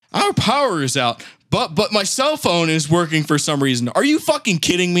our power is out, but my cell phone is working for some reason. Are you fucking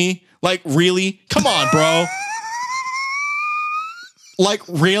kidding me? Like, really? Come on, bro. Like,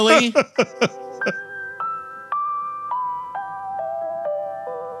 really?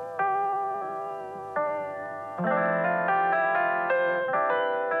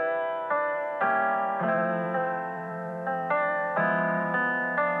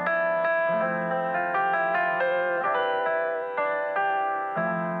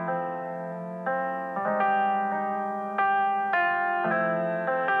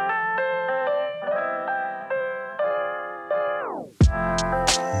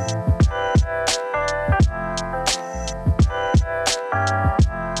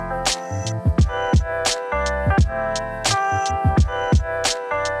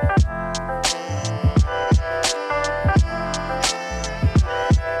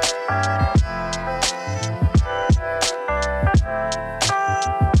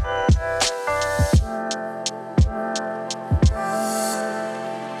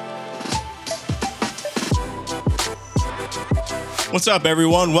 What's up,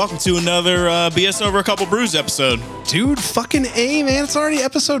 everyone? Welcome to another BS Over a Couple Brews episode. Dude, fucking A, man. It's already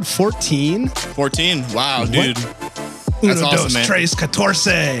episode 14. 14? Wow, dude. Uno, That's awesome, dos, man. tres, catorce.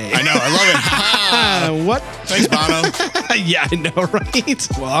 I know, I love it. What? Thanks, Bono. Yeah, I know, right?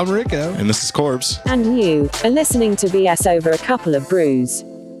 Well, I'm Rico. And this is Corpse. And you are listening to BS Over a Couple of Brews.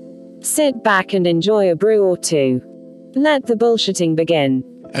 Sit back and enjoy a brew or two. Let the bullshitting begin.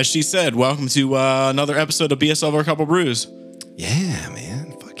 As she said, welcome to another episode of BS Over a Couple Brews. Yeah,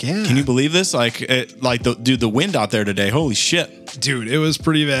 man. Fuck yeah. Can you believe this? The wind out there today. Holy shit. Dude, it was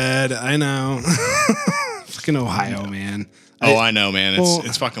pretty bad. I know. Fucking Ohio, man. I know, man.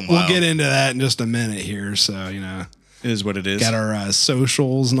 It's fucking wild. We'll get into that in just a minute here. So, you know. It is what it is. Got our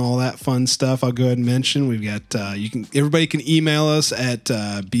socials and all that fun stuff. I'll go ahead and mention. We've got everybody can email us at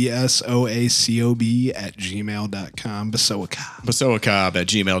BSOACOB@gmail.com.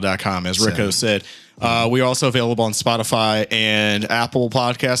 BSOACOB@gmail.com, as Rico said. We're also available on Spotify and Apple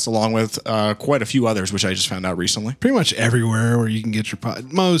Podcasts, along with quite a few others, which I just found out recently. Pretty much everywhere where you can get your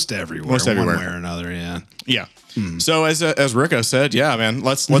most everywhere. Most everywhere. One way or another, yeah. Yeah. So as Rico said, yeah, man,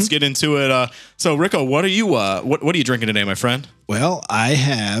 let's get into it. So Rico, what are you what are you drinking today, my friend? Well, I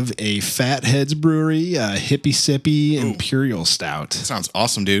have a Fatheads Brewery Hippie Sippy Imperial Stout. That sounds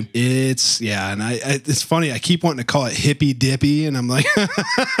awesome, dude. It's it's funny. I keep wanting to call it Hippie Dippy, and I'm like,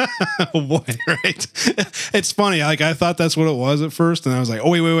 oh boy, right? It's funny. Like I thought that's what it was at first, and I was like,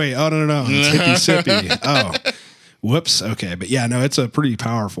 oh wait, oh no, it's Hippie Sippy. Oh. Whoops. Okay, but yeah, no, it's a pretty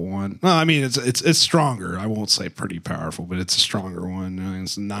powerful one. Well, I mean, it's stronger. I won't say pretty powerful, but it's a stronger one. I mean,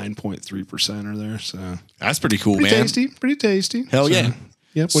 it's 9.3% or there. So that's pretty cool, pretty man. Pretty tasty. Hell yeah.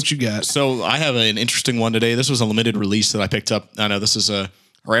 Yep. What you got? So I have an interesting one today. This was a limited release that I picked up. I know this is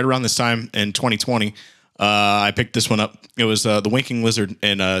right around this time in 2020. I picked this one up. It was the Winking Lizard,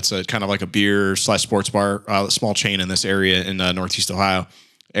 and it's a kind of like a beer / sports bar, small chain in this area in Northeast Ohio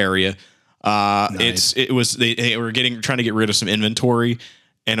area. Nice. They were trying to get rid of some inventory,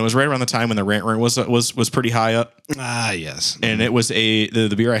 and it was right around the time when the rent was pretty high up. Yes. And it was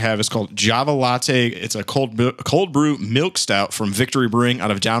the beer I have is called Java Latte. It's a cold brew milk stout from Victory Brewing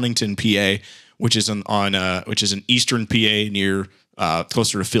out of Downingtown, PA, which is in eastern PA near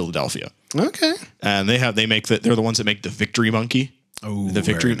closer to Philadelphia. Okay. And they're the ones that make the Victory Monkey. Oh, the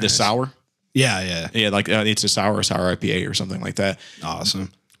Victory, the sour. Yeah. Like it's a sour IPA or something like that.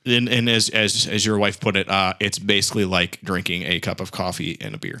 Awesome. And as your wife put it, it's basically like drinking a cup of coffee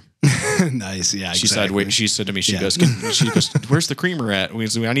and a beer. Nice, yeah. She exactly. said to me, she goes, "Where's the creamer at?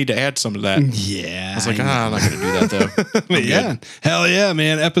 I need to add some of that." Yeah, I was like, I'm not going to do that though. Yeah, hell yeah,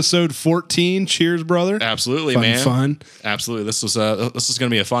 man! Episode 14. Cheers, brother. Absolutely, man. Fun. Absolutely. This is going to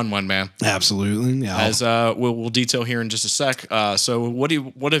be a fun one, man. Absolutely. Yeah. As we'll detail here in just a sec. So what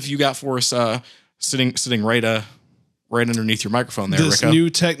have you got for us? Sitting right underneath your microphone there, this Rico. New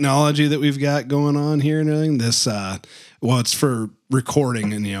technology that we've got going on here and everything. This, it's for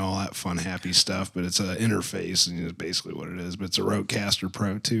recording and all that fun, happy stuff. But it's an interface, and it's basically what it is. But it's a Rodecaster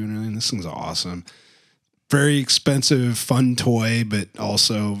Pro 2 and everything. This thing's awesome. Very expensive, fun toy, but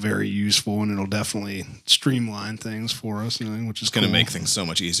also very useful, and it'll definitely streamline things for us, and everything, which is going to cool. make things so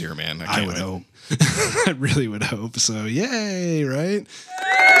much easier, man. I would hope. I really would hope. So, yay! Right?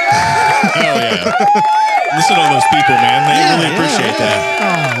 Hell yeah. Listen to all those people, man. They really appreciate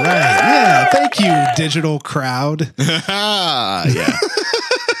that. All right. Yeah. Thank you, digital crowd. Yeah.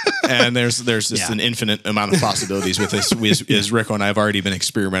 And there's just an infinite amount of possibilities with this. As Rico and I have already been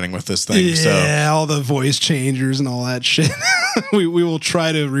experimenting with this thing. Yeah, all the voice changers and all that shit. we will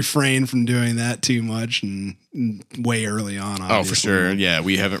try to refrain from doing that too much and way early on. Obviously. Oh, for sure. Yeah,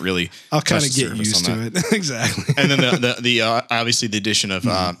 we haven't really. I'll kind of get used to it. Exactly. And then the obviously the addition of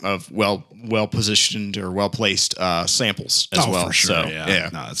well positioned or well placed samples as well. For sure. So yeah,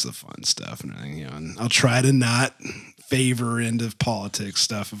 no, it's the fun stuff and everything. And I'll try to not favor into politics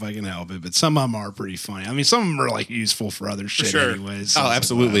stuff if I can help it, but some of them are pretty funny. I mean, some of them are like useful for other shit, anyways. So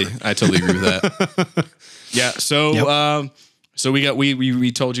absolutely. I totally agree with that. Yeah. So. So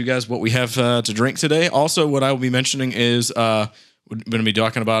we told you guys what we have to drink today. Also, what I will be mentioning is we're going to be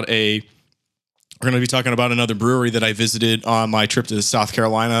talking about another brewery that I visited on my trip to South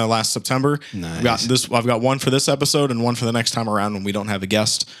Carolina last September. Nice. I've got one for this episode and one for the next time around when we don't have a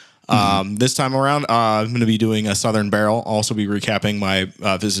guest. This time around, I'm going to be doing a Southern Barrel. I'll also be recapping my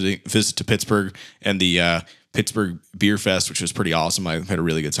visit to Pittsburgh and the Pittsburgh Beer Fest, which was pretty awesome. I had a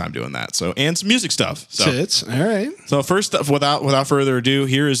really good time doing that. So, and some music stuff. So, Tits. All right. So first up, without further ado,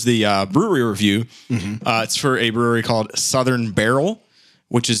 here is the brewery review. It's for a brewery called Southern Barrel,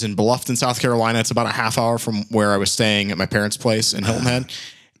 which is in Bluffton, South Carolina. It's about a half hour from where I was staying at my parents' place in Hilton Head.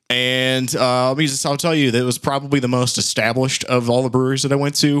 And I'll tell you that it was probably the most established of all the breweries that I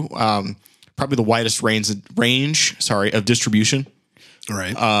went to. Probably the widest range of distribution.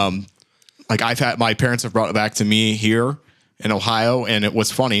 Right. Like my parents have brought it back to me here in Ohio, and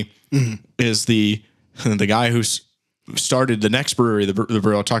what's funny is the guy who started the next brewery, the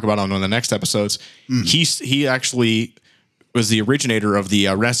brewery I'll talk about on one of the next episodes. He actually was the originator of the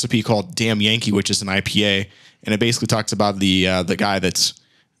recipe called Damn Yankee, which is an IPA, and it basically talks about the guy that's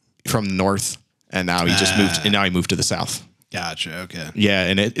from the north, and now he just moved, and now he moved to the south. Gotcha. Okay. Yeah,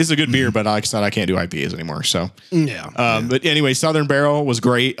 and it is a good beer, but like I said, I can't do IPAs anymore. So But anyway, Southern Barrel was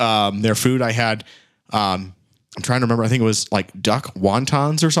great. Their food I had, I'm trying to remember. I think it was like duck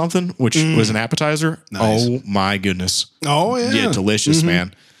wontons or something, which was an appetizer. Nice. Oh my goodness. Oh yeah. Delicious,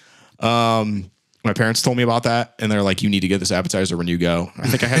 man. My parents told me about that, and they're like, "You need to get this appetizer when you go." I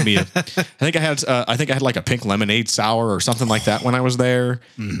think I had like a pink lemonade sour or something like that when I was there.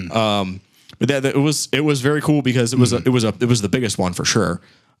 But it was very cool because it was the biggest one for sure.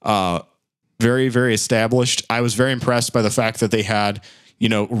 Very, very established. I was very impressed by the fact that they had,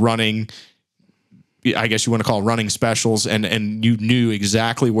 running, I guess you want to call it running specials, and you knew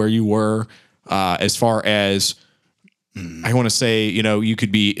exactly where you were as far as I want to say, you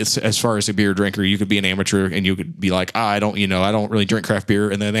could be as far as a beer drinker, you could be an amateur and you could be like, I don't really drink craft beer,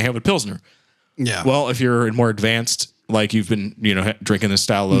 and then they have a Pilsner. Yeah. Well, if you're more advanced, like you've been, drinking this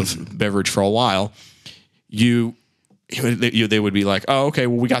style of beverage for a while, they would be like, oh, okay,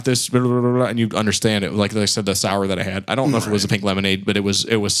 well, we got this, blah, blah, blah, blah, and you'd understand it. Like I said, the sour that I had, I don't know if it was a pink lemonade, but it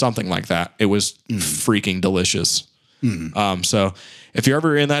was something like that. It was freaking delicious. So if you're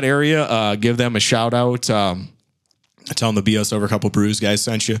ever in that area, give them a shout out. Tell them the BS Over a Couple Brews guys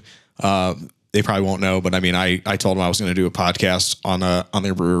sent you. They probably won't know, but I mean, I told them I was going to do a podcast on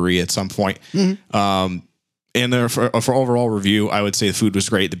their brewery at some point. And there for overall review, I would say the food was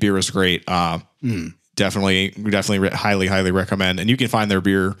great. The beer was great. Definitely highly recommend. And you can find their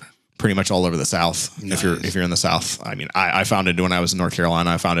beer pretty much all over the South. Nice. If you're in the South. I mean, I found it when I was in North Carolina.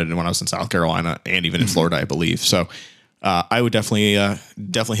 I found it when I was in South Carolina, and even in Florida, I believe. So I would definitely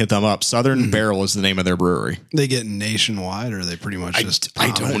hit them up. Southern Barrel is the name of their brewery. They get nationwide, or are they pretty much just?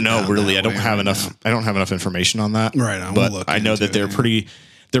 I don't know really. I don't have enough information on that. Right. But I know that they're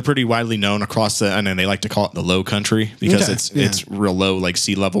pretty widely known across and then they like to call it the Low Country because it's real low, like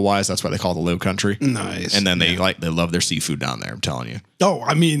sea level wise. That's why they call it the Low Country. Nice. And then they love their seafood down there. I'm telling you. Oh,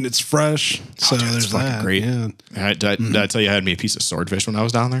 I mean, it's fresh. So there's that. Great. Yeah. Did I tell you I had me a piece of swordfish when I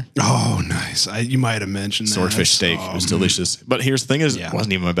was down there? Oh, nice. You might have mentioned that. Swordfish steak. It was delicious. But here's the thing is, it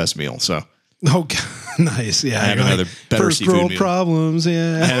wasn't even my best meal. So. Oh, God. Nice. Yeah. I had another better first seafood world meal. problems.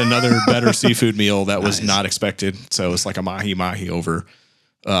 Yeah. I had another better seafood meal that was not expected. So it was like a mahi over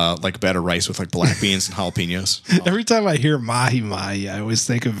like better rice with like black beans and jalapenos. Every time I hear mahi, I always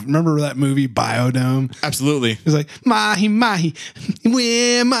think of, remember that movie Biodome? Absolutely. It's like mahi,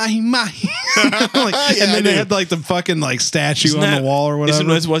 where mahi. And then they had like the fucking like statue on the wall or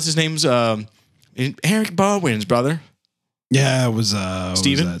whatever. What's his name's Eric Baldwin's brother? Yeah, it was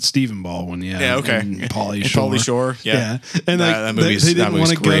Steven? Stephen Baldwin. Yeah. Yeah, okay. And Pauly Shore. Pauly Shore. Yeah. And like, they didn't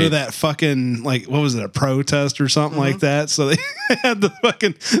want to go to that fucking, like, what was it, a protest or something like that. So they had the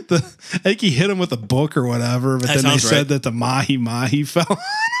fucking, I think he hit him with a book or whatever, but then they said that the mahi fell.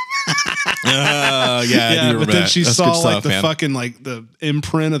 Yeah, but then she saw like the fucking like the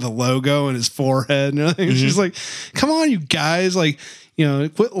imprint of the logo in his forehead and everything. She's like, "Come on, you guys! Like,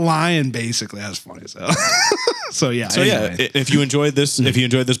 quit lying. Basically, that's funny. So yeah. So anyway. if you enjoyed this,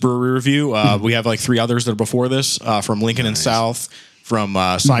 brewery review, we have like 3 others that are before this, from Lincoln and South, from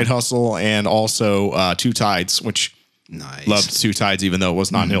Side Hustle, and also Two Tides, which loved Two Tides, even though it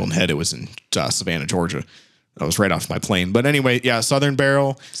was not in Hilton Head, it was in Savannah, Georgia. That was right off my plane. But anyway, yeah, Southern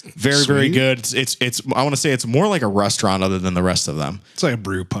Barrel, very good. It's I want to say it's more like a restaurant other than the rest of them. It's like a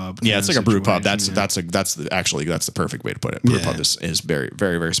brew pub. Yeah, it's like a brew pub. That's the perfect way to put it. Brew pub is very,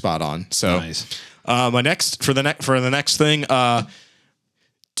 very, very spot on. So nice. For the next thing,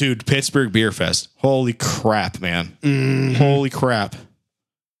 dude, Pittsburgh Beer Fest. Holy crap, man. Holy crap.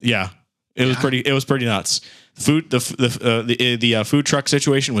 Yeah. It was pretty nuts. The food truck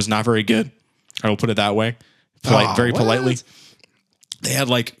situation was not very good. I will put it that way. Very politely. They had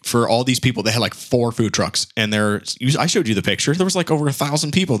for all these people, they had 4 food trucks, and I showed you the picture. There was over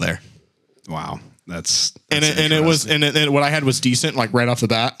 1,000 people there. Wow. That's what I had was decent, right off the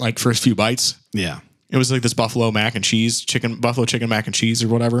bat, first few bites. Yeah. It was this buffalo mac and cheese, buffalo chicken mac and cheese or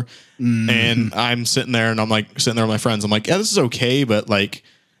whatever. And I'm sitting there and I'm sitting there with my friends. I'm yeah, this is okay, but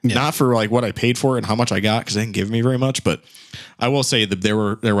not for what I paid for it and how much I got, because they didn't give me very much. But I will say that there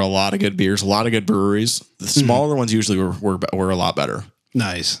were a lot of good beers, a lot of good breweries. The smaller ones usually were a lot better.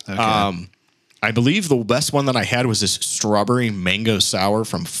 Nice. Okay. I believe the best one that I had was this strawberry mango sour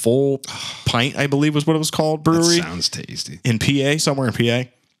from Full Pint, I believe was what it was called, brewery. That sounds tasty. In PA, somewhere in PA.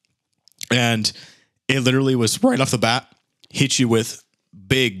 And it literally was right off the bat, hit you with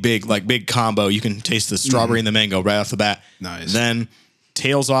big combo. You can taste the strawberry and the mango right off the bat. Nice. Then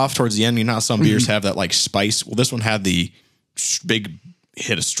tails off towards the end. You know how some beers have that spice? Well, this one had the big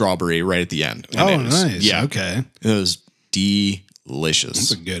hit of strawberry right at the end. And nice. Yeah. Okay. It was delicious.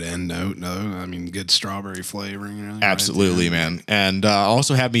 That's a good end note. No, I mean, good strawberry flavoring. Really, absolutely, man. And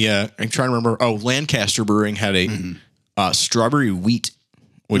also had me, I'm trying to remember. Oh, Lancaster Brewing had a strawberry wheat,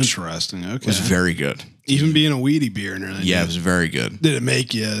 which interesting. Okay. was very good. Even being a weedy beer and everything. Yeah, it was very good. Did it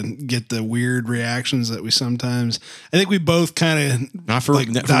make you get the weird reactions that we sometimes? I think we both kind of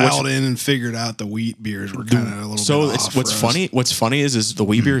dialed in and figured out the wheat beers were kind of a little. So bit off what's funny. What's funny is the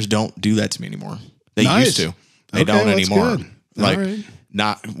wheat beers don't do that to me anymore. They used to. They don't anymore. Good.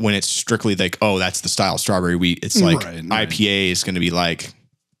 Not when it's strictly that's the style strawberry wheat. It's IPA is going to be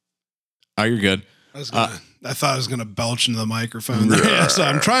oh, you're good. I thought I was going to belch into the microphone there, so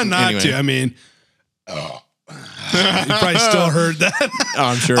I'm trying not to. I mean, you probably still heard that.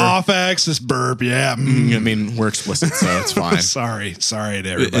 I'm sure. Off axis burp. Yeah. I mean, we're explicit, so it's fine. sorry to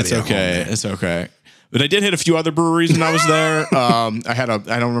everybody. It's okay. It's okay. But I did hit a few other breweries when I was there. I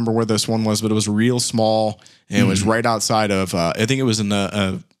don't remember where this one was, but it was real small, and it was right outside of, I think it was in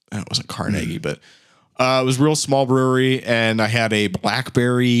it wasn't Carnegie, but it was a real small brewery, and I had a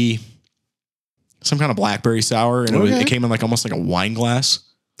some kind of blackberry sour, and it came in almost like a wine glass.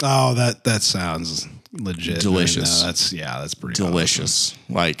 Oh, that sounds legit. Delicious. That's pretty delicious.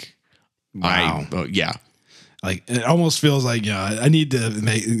 Awesome. Wow. Yeah. It almost feels like, I need to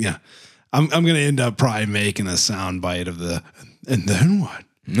make, I'm going to end up probably making a sound bite of and then what?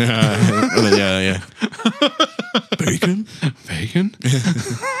 Yeah. Bacon.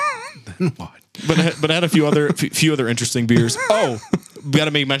 Then what? But I had a few other interesting beers. Oh, got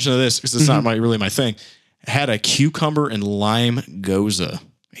to make mention of this because it's not really my thing. I had a cucumber and lime goza.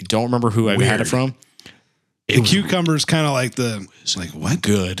 I don't remember who I had it from. The cucumber is kind of what?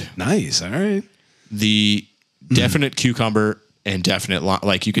 Good. Nice. All right. The definite cucumber and definite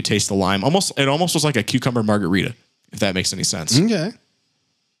you could taste the lime. It almost was like a cucumber margarita, if that makes any sense. Okay.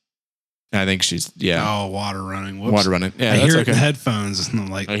 I think she's Oh, water running. Whoops. Water running. Yeah, I hear it in headphones, and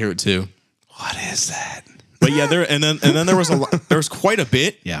I'm I hear it too. What is that? But yeah, then there was quite a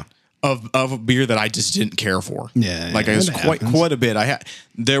bit. Yeah. Of a beer that I just didn't care for. Yeah. I was quite a bit.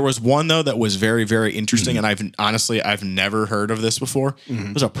 There was one though that was very, very interesting, and I've never heard of this before.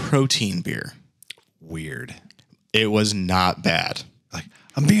 It was a protein beer. Weird. It was not bad.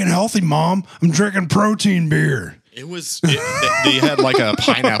 I'm being healthy, Mom. I'm drinking protein beer. They had a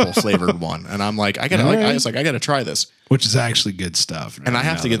pineapple flavored one, and I'm I gotta try this, which is actually good stuff. And I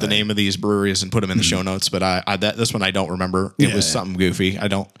have to get the name of these breweries and put them in the show notes, but this one I don't remember. It was something goofy.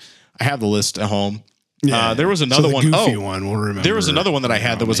 I have the list at home. Yeah. There was another one. Goofy one. We'll remember. There was another one that I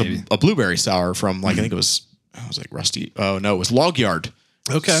had that was a blueberry sour from I think it was Rusty. Oh no, it was Log Yard.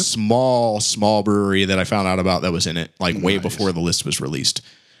 Okay. Small brewery that I found out about that was in it way before the list was released.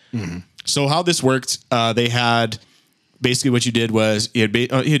 Mm-hmm. So how this worked, they had basically what you did was you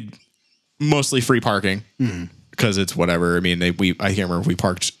had mostly free parking because it's whatever. I mean, I can't remember if we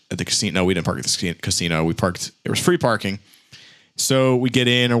parked at the casino. No, we didn't park at the casino. We parked. It was free parking. So we get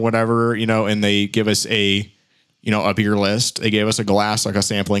in or whatever, and they give us a a beer list. They gave us a glass, like a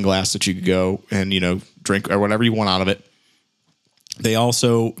sampling glass that you could go and, drink or whatever you want out of it. They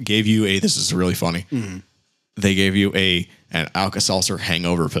also gave you this is really funny. Mm-hmm. They gave you an Alka-Seltzer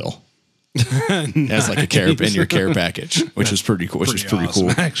hangover pill. Nice. As like a care in your care package, which is pretty cool. Pretty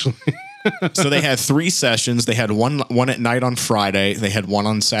cool, actually. So they had 3 sessions. They had one at night on Friday. They had one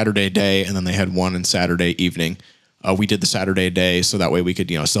on Saturday day, and then they had one on Saturday evening. We did the Saturday day so that way we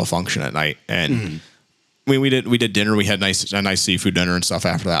could still function at night. And we did dinner. We had a nice seafood dinner and stuff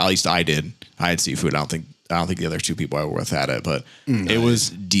after that. At least I did. I had seafood. I don't think the other 2 people I were with had it, but it was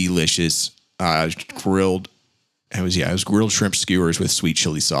delicious. Grilled. It was grilled shrimp skewers with sweet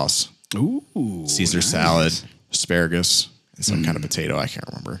chili sauce. Ooh, Caesar salad, asparagus, and some kind of potato. I can't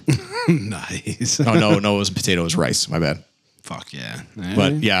remember. Nice. Oh no, it wasn't potato. It was rice. My bad. Fuck yeah.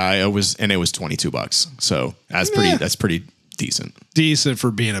 But yeah, it was $22. So that's pretty decent. Decent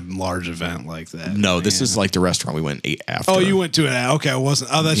for being a large event like that. No, this is like the restaurant we went and ate after. Oh, you went to it. Okay, I wasn't.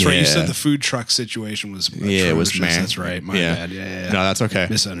 Oh, that's right. You said the food truck situation was. It was man. That's right. My bad. Yeah. No, that's okay.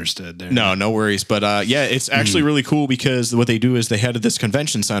 Misunderstood there. No worries. But it's actually really cool because what they do is they head to this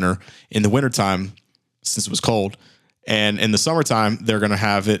convention center in the wintertime since it was cold. And in the summertime, they're going to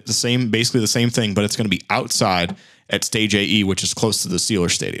have it basically the same thing, but it's going to be outside at Stage AE, which is close to the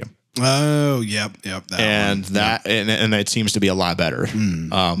Steelers Stadium. Oh, yep. And it seems to be a lot better.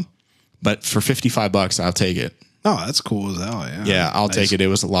 But for $55, I'll take it. Oh, that's cool as hell. Yeah. Yeah, I'll take it. It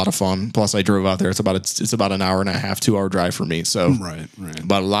was a lot of fun. Plus, I drove out there. It's about an hour and a half, 2-hour drive for me. So right.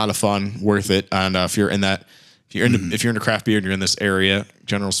 But a lot of fun, worth it. And if you're into craft beer and you're in this area,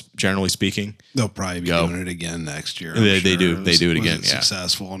 generally speaking, they'll probably be doing it again next year. They do it again. Yeah,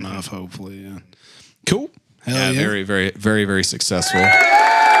 successful enough, hopefully. Yeah. Cool. Hell yeah, very, very, very, very successful.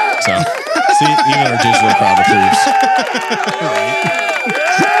 So, see, even our digital crowd approves.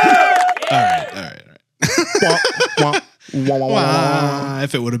 All right.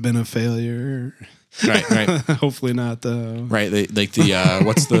 If it would have been a failure, right. Hopefully not though. Right,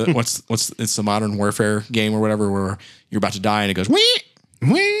 it's the Modern Warfare game or whatever where you're about to die and it goes wee.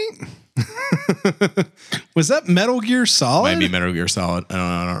 Was that Metal Gear Solid? Might be Metal Gear Solid.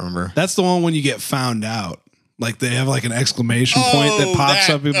 I don't remember. That's the one when you get found out. Like they have like an exclamation point that pops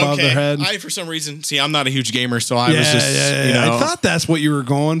up above their head. I, for some reason, I'm not a huge gamer, so I was just, I thought that's what you were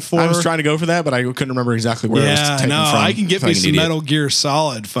going for. I was trying to go for that, but I couldn't remember exactly where it was taken from. I can get me some Metal Gear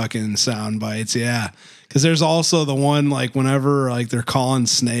Solid fucking sound bites. Yeah. Because there's also the one like whenever like they're calling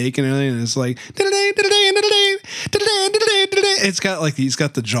Snake and everything, and it's like it's got like he's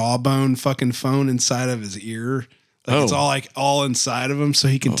got the jawbone fucking phone inside of his ear. Like it's all inside of him, so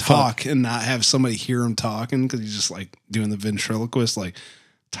he can talk and not have somebody hear him talking because he's just like doing the ventriloquist, like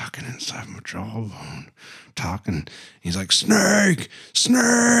talking inside my jawbone, talking. He's like Snake.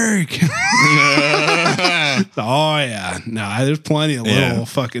 Oh yeah, no, there's plenty of little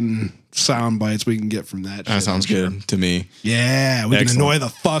fucking sound bites we can get from that. That sounds good to me. Yeah, we can annoy the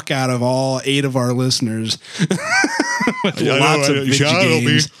fuck out of all 8 of our listeners with lots of video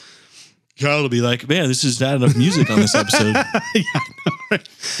games. Charles will be like, man, this is not enough music on this episode.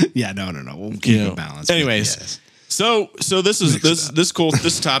 Yeah, no. We'll keep it balanced. Anyways, yes. so this is this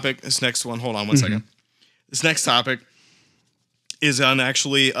topic. This next one. Hold on one second. This next topic is on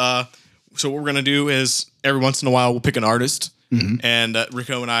actually. So what we're gonna do is every once in a while we'll pick an artist and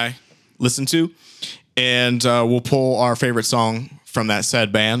Rico and I listen to, and we'll pull our favorite song from that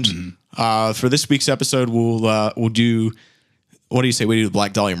said band. For this week's episode, we'll do. What do you say? We do the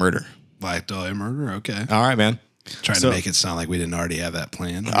Black Dahlia Murder. Black Dahlia Murder. Okay. All right, man. Trying to make it sound like we didn't already have that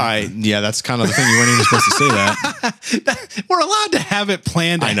planned. Yeah, that's kind of the thing. You weren't even supposed to say that. We're allowed to have it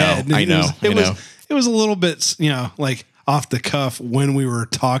planned ahead. I know. It was a little bit, like off the cuff when we were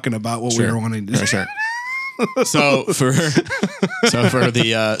talking about what we were wanting to do. Sure. So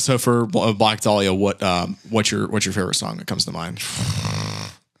for Black Dahlia, what's your favorite song that comes to mind?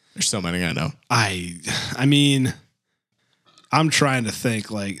 There's so many I know. I mean, I'm trying to think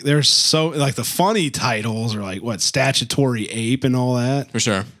like there's so like the funny titles are like what Statutory Ape and all that. For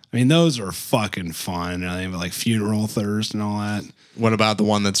sure. I mean, those are fucking fun. They have like Funeral Thirst and all that. What about the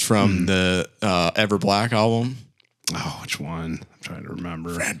one that's from the Ever Black album? Oh, which one? I'm trying to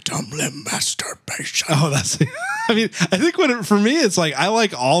remember. Phantom Limb Masturbation. Oh, that's. I mean, I think for me, it's like I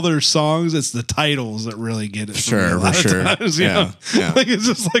like all their songs. It's the titles that really get it. For sure. Times, yeah. Like it's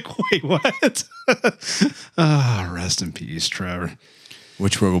just like, wait, what? Rest in peace, Trevor.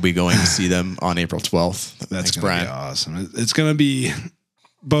 Which we'll be going to see them on April 12th. That's going to be awesome. It's going to be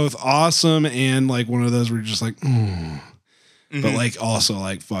both awesome and like one of those where you're just like, but like also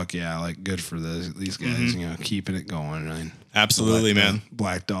like fuck yeah, like good for these guys, keeping it going. Absolutely, man.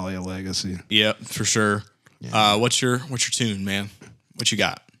 Black Dahlia legacy. Yep, for sure. What's your tune, man? What you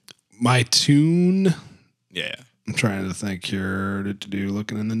got? My tune. Yeah. I'm trying to think here.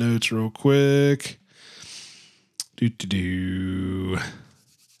 Looking in the notes real quick. What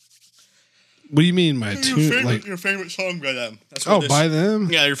do you mean my tune? Your favorite song by them. That's by them?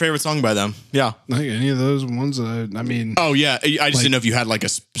 Yeah, your favorite song by them. Yeah. Like any of those ones that I mean. Oh yeah, I just didn't know if you had like a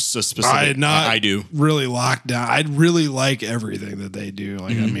specific. I had not. I do. Really locked down. I really like everything that they do.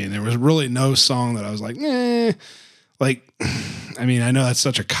 Like I mean, there was really no song that I was like, eh. Like, I mean, I know that's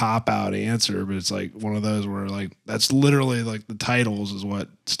such a cop out answer, but it's like one of those where like that's literally like the titles is what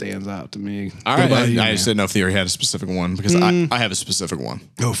stands out to me. All right, I just didn't know if Theory had a specific one because I have a specific one.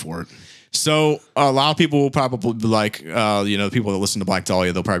 Go for it. So a lot of people will probably be like, people that listen to Black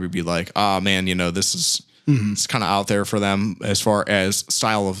Dahlia, they'll probably be like, oh man, this is it's kind of out there for them as far as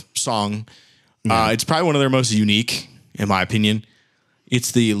style of song. It's probably one of their most unique, in my opinion.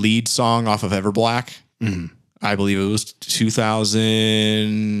 It's the lead song off of Everblack. I believe it was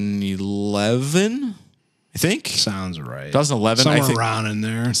 2011. I think sounds right. 2011, somewhere I think, around in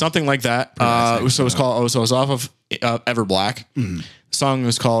there, something like that. So it was called. So it was off of Everblack. The song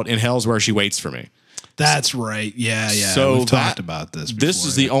was called "In Hell's Where She Waits for Me." That's right. Yeah. So we've talked about this. Before, this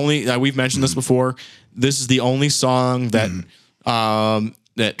is the only we've mentioned this before. This is the only song that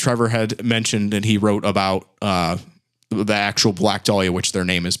that Trevor had mentioned, and he wrote about the actual Black Dahlia, which their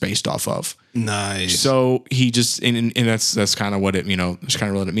name is based off of. Nice. So he just and that's kind of what it that's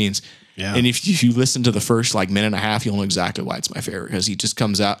kind of what it means. Yeah. And if you listen to the first like minute and a half, you'll know exactly why it's my favorite because he just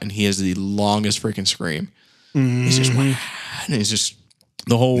comes out and he has the longest freaking scream. He's just and he's just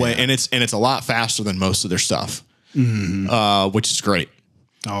the whole way, and it's a lot faster than most of their stuff, which is great.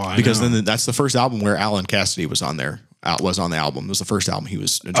 Oh, because then that's the first album where Alan Cassidy was on there. Was on the album. It was the first album he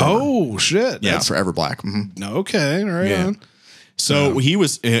was. Oh shit! Yeah, for Everblack. Okay, right on. So he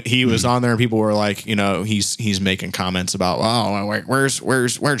was on there, and people were like, he's making comments about,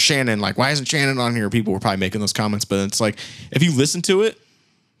 where's Shannon? Like, why isn't Shannon on here? People were probably making those comments, but it's like if you listen to it,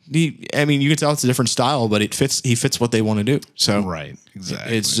 you can tell it's a different style, but it fits. He fits what they want to do. So right,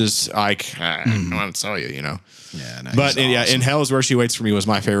 exactly. It's just like I don't want to tell you, Yeah, no, but awesome. "In Hell Is Where She Waits for Me" was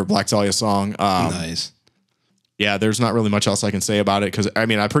my favorite Black Dahlia song. Nice. Yeah, there's not really much else I can say about it because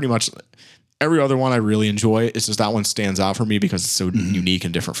I pretty much every other one I really enjoy. It's just that one stands out for me because it's so unique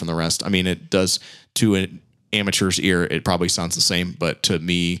and different from the rest. It does to an amateur's ear, it probably sounds the same, but to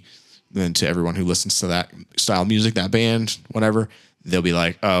me, then to everyone who listens to that style of music, that band, whatever, they'll be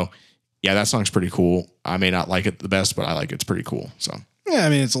like, "Oh, yeah, that song's pretty cool. I may not like it the best, but I like it. It's pretty cool." So. Yeah,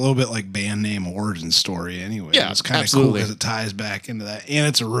 it's a little bit like band name origin story anyway. Yeah, it's kind of cool because it ties back into that, and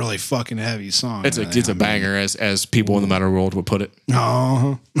it's a really fucking heavy song. It's a banger, as people in the metal world would put it.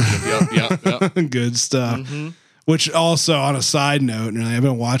 Oh, yep. Good stuff. Which also, on a side note, I've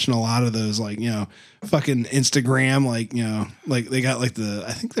been watching a lot of those, fucking Instagram, like they got like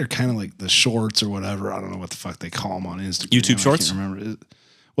I think they're kind of like the shorts or whatever. I don't know what the fuck they call them on Instagram. YouTube shorts. I can't remember.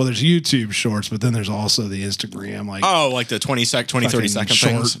 Well, there's YouTube shorts, but then there's also the Instagram, like the 30 second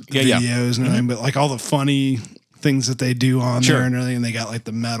short things. videos and everything, but like all the funny things that they do on there and everything. They got like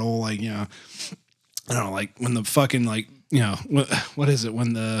the metal, I don't know, like when the fucking what is it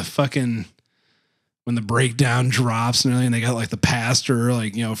when the breakdown drops and everything. They got like the pastor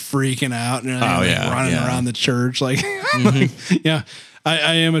freaking out and everything, running around the church, like, I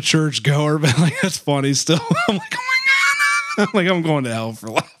am a church goer, but that's funny still. I'm like, oh my god. I'm going to hell for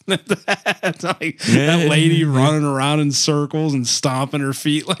laughing at that. That lady running around in circles and stomping her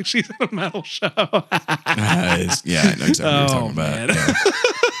feet like she's in a metal show. I know exactly what you're talking about. Yeah.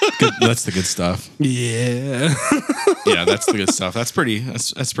 That's the good stuff. Yeah. Yeah, that's the good stuff. That's pretty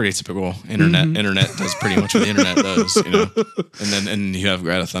typical. Internet does pretty much what the internet does, And you have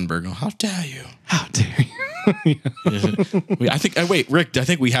Greta Thunberg go, "How dare you? How dare you?" I think. Wait, Rick. I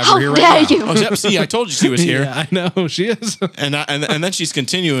think we have her here right now. How dare you? Oh, yep. See, I told you she was here. Yeah, I know she is. And then she's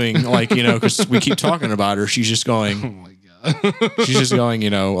continuing, because we keep talking about her. She's just going. Oh my god. She's just going,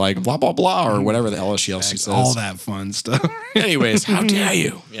 like blah blah blah or whatever the hell she says. All that fun stuff. Anyways, how dare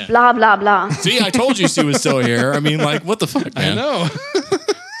you? Yeah. Blah, blah, blah. See, I told you she was still here. What the fuck, man? I know.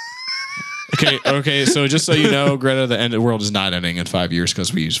 Okay. So just so you know, Greta, the end of the world is not ending in 5 years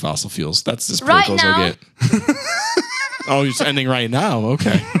because we use fossil fuels. That's as political as I'll get. Oh, it's ending right now.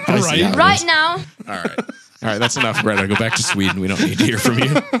 Okay. Right now. All right. That's enough, Greta. Go back to Sweden. We don't need to hear from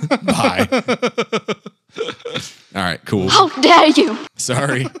you. Bye. All right. Cool. How dare you?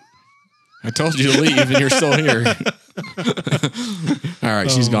 Sorry. I told you to leave and you're still here. All right.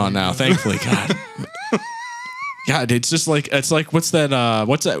 She's gone now. Thankfully. God, it's like what's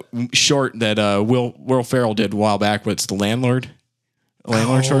that short that Will Ferrell did a while back? What's the landlord?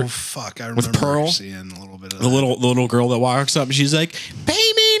 Landlord short? Fuck, I with remember Pearl. seeing a little bit of the little girl that walks up and she's like,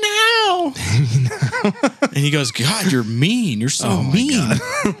 "Pay me now." And he goes, "God, you're mean. You're so mean."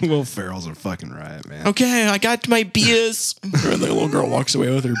 Will Ferrell's a fucking riot, man. Okay, I got my beers. And the little girl walks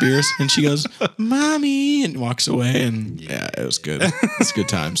away with her beers, and she goes, "Mommy," and walks away. And yeah, it was good. It's good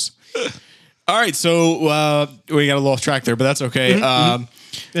times. All right, so we got a little off track there, but that's okay.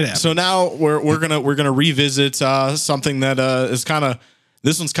 So now we're gonna revisit something that is kind of,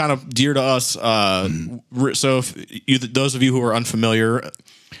 this one's kind of dear to us. So if those of you who are unfamiliar,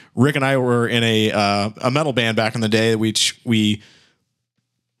 Rick and I were in a metal band back in the day, which we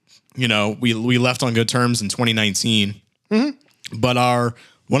left on good terms in 2019. But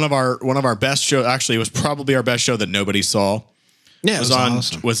one of our best show, actually, it was probably our best show that nobody saw. Yeah, it was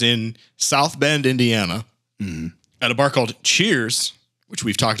awesome. Was in South Bend, Indiana, at a bar called Cheers, which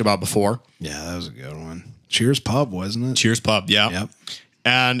we've talked about before. Yeah, that was a good one. Cheers Pub, wasn't it? Cheers Pub, yeah. Yep.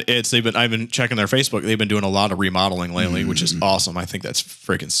 And I've been checking their Facebook. They've been doing a lot of remodeling lately, which is awesome. I think that's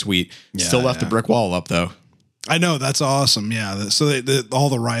freaking sweet. Yeah, Still left the brick wall up though. I know, that's awesome. Yeah, so all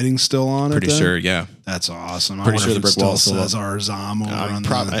the writing's still on Pretty it. Pretty sure, yeah. That's awesome. Pretty sure the brick wall still still says Arzam over on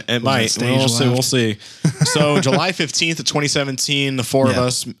the it might. stage. We'll see. So July 15th of 2017, the four of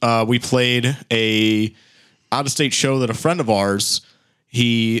us, we played a out of state show that a friend of ours,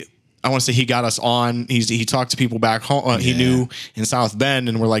 he got us on. He talked to people back home. He knew in South Bend,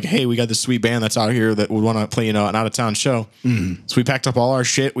 and we're like, "Hey, we got this sweet band that's out here that would want to play, an out of town show." So we packed up all our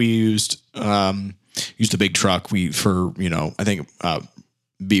shit. We used a big truck. I think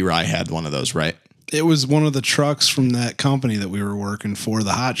B-Rye had one of those, right? It was one of the trucks from that company that we were working for,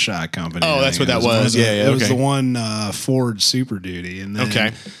 the Hot Shot company. Oh, that's what that was. Yeah, it was the one Ford Super Duty, and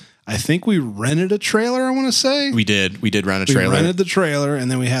then I think we rented a trailer. I want to say we did rent a trailer. We rented the trailer, and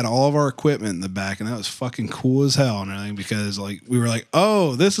then we had all of our equipment in the back, and that was fucking cool as hell and everything, because we were like,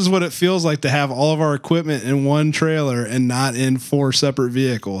 oh, this is what it feels like to have all of our equipment in one trailer and not in 4 separate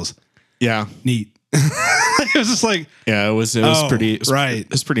vehicles. Yeah, neat. It was just like, yeah, it was pretty right.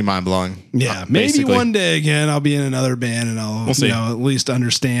 It's pretty mind blowing. Yeah, maybe one day again I'll be in another band and I'll at least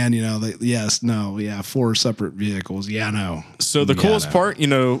understand. 4 separate vehicles. Yeah, no. So the coolest part,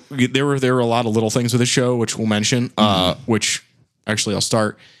 there were a lot of little things with the show which we'll mention. Which actually I'll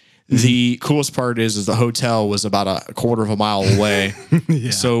start. The coolest part is the hotel was about a quarter of a mile away.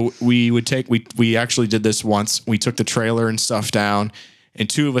 So we actually did this once. We took the trailer and stuff down. And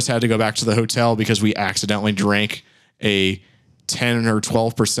 2 of us had to go back to the hotel because we accidentally drank a 10 or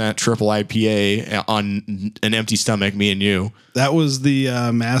 12% triple IPA on an empty stomach, me and you. That was the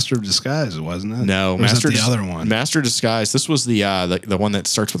Master of Disguise, wasn't it? No, the other one. Master of Disguise. This was the one that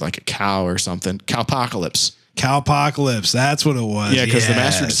starts with like a cow or something. Cowpocalypse. Cowpocalypse. That's what it was. Yeah, because the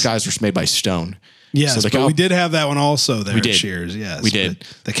Master of Disguise was made by Stone. Yes, but we did have that one also there. We did. Cheers, yes. We did.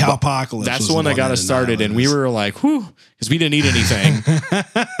 The Cowpocalypse. That's the one that got us started, and we were like, whew, because we didn't eat anything.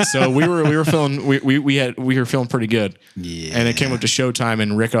 So we were feeling we were feeling pretty good. Yeah. And it came up to showtime,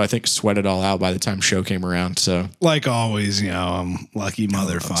 and Rico, I think, sweated all out by the time show came around. So like always, I'm lucky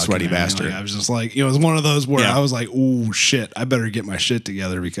motherfucker. Sweaty bastard. I was just like, it was one of those where I was like, oh shit, I better get my shit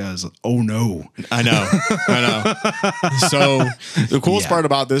together because oh no. I know. So the coolest part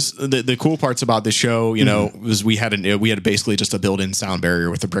about this, the cool parts about this show, was we had basically just a built-in sound barrier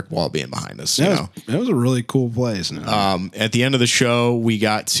with a brick wall being behind us. That was a really cool place. At the end of the show, we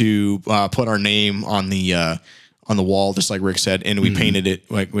got to put our name on the wall, just like Rick said, and we painted it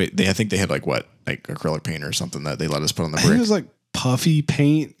I think they had like acrylic paint or something that they let us put on the brick. It was like puffy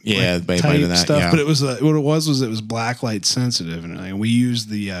paint, type that stuff. Yeah. But it was what it was blacklight sensitive, and we used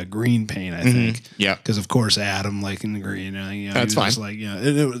the green paint. I think, because of course Adam liking the green. That's fine.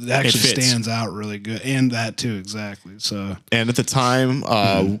 It actually stands out really good, and that too exactly. So, and at the time,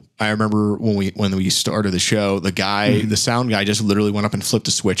 I remember when we started the show, the sound guy just literally went up and flipped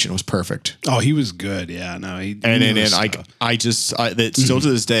a switch, and it was perfect. Oh, he was good. Yeah, no, still to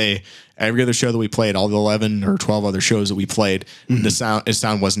this day, every other show that we played, all the 11 or 12 other shows that we played, the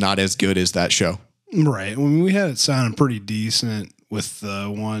sound was not as good as that show. Right. We had it sounding pretty decent with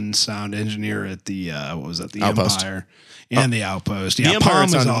the one sound engineer at the the Outpost. Empire and the Outpost. Yeah, the Palm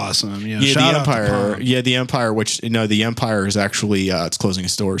is awesome. Yeah, the Empire. Yeah, the Empire. Which the Empire is actually it's closing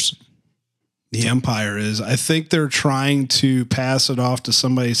its doors. The Empire is. I think they're trying to pass it off to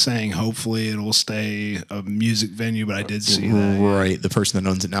somebody saying hopefully it'll stay a music venue, but I did see that. Right. The person that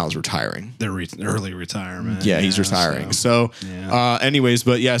owns it now is retiring. They're early retirement. Yeah, he's retiring. So anyways,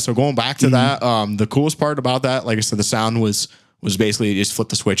 but yeah, so going back to that, the coolest part about that, like I said, the sound was basically just flip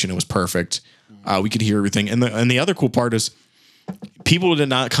the switch and it was perfect. We could hear everything. And the other cool part is people did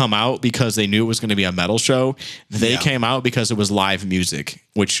not come out because they knew it was going to be a metal show. They Yeah. came out because it was live music,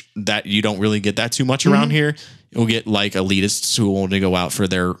 which that you don't really get that too much around here. You'll get like elitists who want to go out for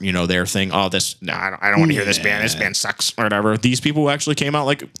their, their thing. Oh, I don't want to hear this band. This band sucks or whatever. These people who actually came out,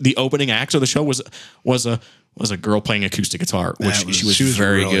 like the opening act of the show was a girl playing acoustic guitar, which she was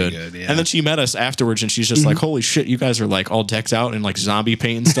very really good. yeah. And then she met us afterwards, and she's just like, "Holy shit, you guys are like all decked out in like zombie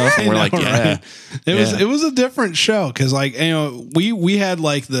paint and stuff." And we're like, "Yeah." Right? It was a different show because like we had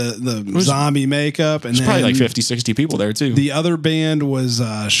like the zombie makeup and There's probably like 50, 60 people there too. The other band was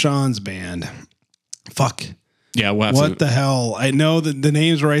Sean's band. Fuck. Yeah, what the hell? I know that the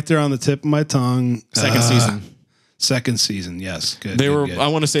name's right there on the tip of my tongue. Second season, yes. Good. They were. Good. I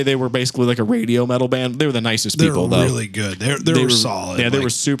want to say they were basically like a radio metal band. They were the nicest people, though. Really good. They were solid. Yeah, they were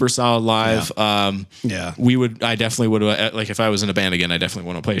super solid live. Yeah. I definitely would have, like, if I was in a band again, I definitely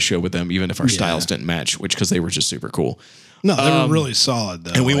want to play a show with them, even if our styles didn't match, because they were just super cool. No, they were really solid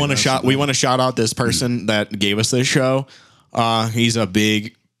though. And we want to shout out this person that gave us this show. He's a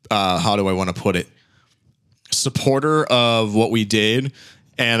big, how do I want to put it? Supporter of what we did,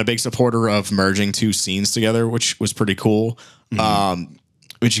 and a big supporter of merging two scenes together, which was pretty cool.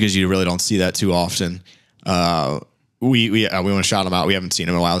 Which because you really don't see that too often. We want to shout him out. We haven't seen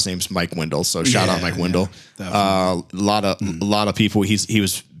him in a while. His name's Mike Wendell, so shout out Mike Wendell. A lot of people. He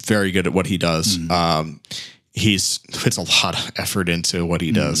was very good at what he does. He's puts a lot of effort into what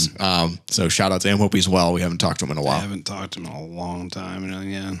he does. So shout out to him. Hope he's well. We haven't talked to him in a while. I haven't talked to him in a long time.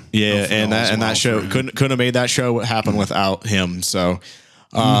 Yeah, and that show couldn't have made that show happen without him. So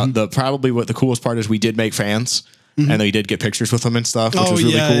the coolest part is we did make fans. And they did get pictures with them and stuff, which was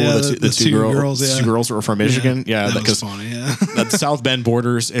really cool. Yeah, the two girls were from Michigan. Yeah, that was funny. Yeah, the South Bend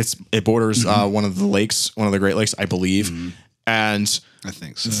borders. It borders one of the lakes, one of the Great Lakes, I believe. And I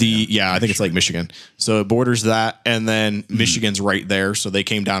think so. I think it's Lake Michigan. So it borders that, and then Michigan's right there. So they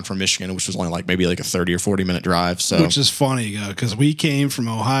came down from Michigan, which was only like maybe like a 30 or 40-minute drive. So which is funny because we came from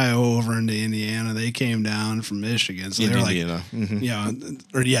Ohio over into Indiana. They came down from Michigan. So they're like,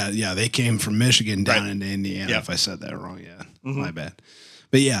 they came from Michigan down into Indiana. If I said that wrong, my bad.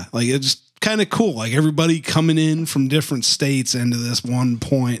 But yeah, like it's kind of cool. Like everybody coming in from different states into this one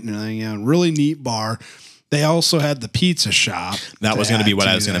point, and really neat bar. They also had the pizza shop. That was going to be what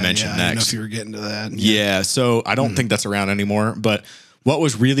I was going to mention next. I don't know if you were getting to that. Yeah, so I don't think that's around anymore. But what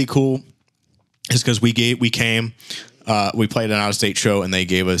was really cool is because we played an out-of-state show, and they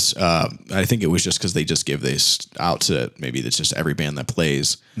gave us, I think it was just because they just give this out to maybe it's just every band that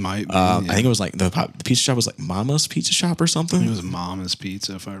plays. Might be, I think it was like the pizza shop was like Mama's Pizza Shop or something. It was Mama's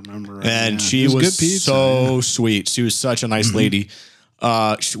Pizza, if I remember right. And she was good pizza, so sweet. She was such a nice lady.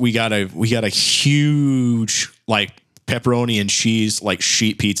 We got a huge like pepperoni and cheese like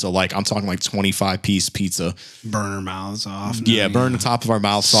sheet pizza, like I'm talking like 25-piece pizza. Burn our mouths off. Yeah, burn the top of our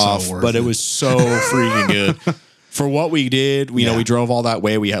mouths off. But it was so freaking good. For what we did, we drove all that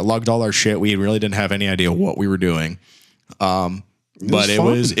way. We had lugged all our shit. We really didn't have any idea what we were doing. But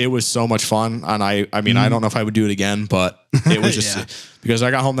it was so much fun. And I mean, I don't know if I would do it again, but it was just because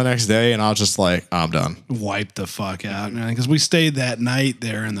I got home the next day and I was just like, I'm done. Wipe the fuck out. Because we stayed that night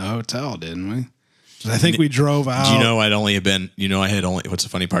there in the hotel, didn't we? I think we drove out. Do you know what's the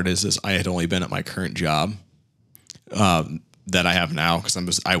funny part is I had only been at my current job that I have now because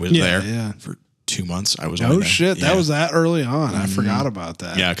I was there for 2 months. I was oh shit, that was that early on. I forgot about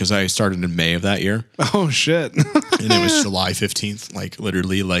that. Yeah, because I started in May of that year. Oh shit. And it was July 15th, like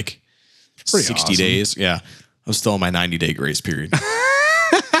literally like 60 awesome. Days. Yeah. I was still in my 90-day grace period.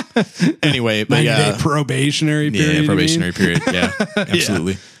 Anyway, but 90-day probationary period. Yeah, probationary period. Yeah,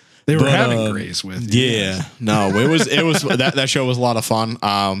 absolutely. They were having grace with you. Yeah. No, it was that show was a lot of fun.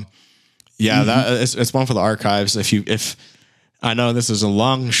 It's one for the archives. If I know this is a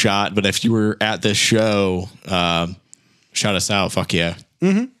long shot, but if you were at this show, shout us out. Fuck yeah.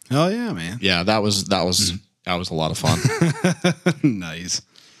 Mm-hmm. Oh yeah, man. Yeah, that was a lot of fun. Nice.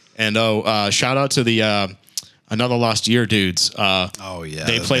 And shout out to the Another Lost Year dudes.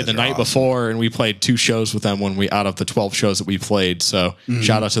 They played the night before, and we played 2 shows with them out of the 12 shows that we played. So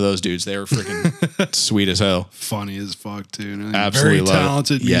shout out to those dudes. They were freaking sweet as hell. Funny as fuck too. Absolutely very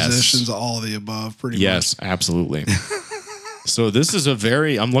talented musicians, all of the above. Pretty much. Yes, absolutely. So this is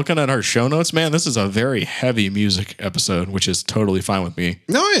I'm looking at our show notes, man. This is a very heavy music episode, which is totally fine with me.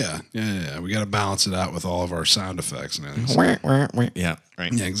 Oh yeah. Yeah. We got to balance it out with all of our sound effects and everything. So. Yeah,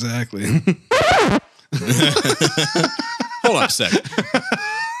 right. Yeah, exactly. Hold on a sec.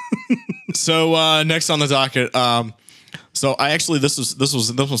 So next on the docket, so I actually this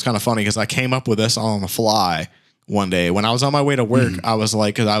was kind of funny because I came up with this on the fly one day when I was on my way to work. I was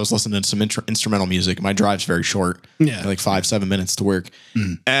like, cause I was listening to some instrumental music. My drive's very short. Yeah. Like 5-7 minutes to work.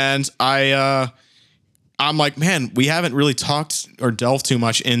 And I'm like, man, we haven't really talked or delved too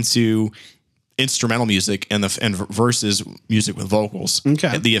much into instrumental music and versus music with vocals.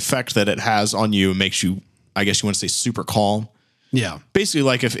 Okay. The effect that it has on you makes you, I guess you want to say, super calm. Yeah. Basically,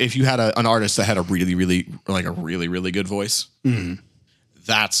 like if you had an artist that had a really good voice,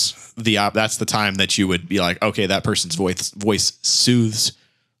 that's the time that you would be like, okay, that person's voice soothes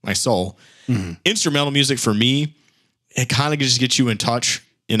my soul. Instrumental music for me, it kind of just gets you in touch,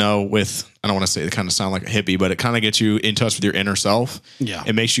 with, I don't want to say it kind of sound like a hippie, but it kind of gets you in touch with your inner self. Yeah.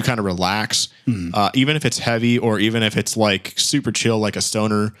 It makes you kind of relax. Even if it's heavy or even if it's like super chill, like a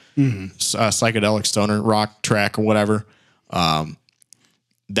stoner, psychedelic stoner rock track or whatever.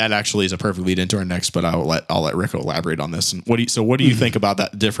 That actually is a perfect lead into our next, but I'll let Rick elaborate on this. And what do you think about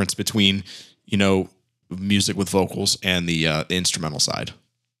that difference between, music with vocals and the instrumental side?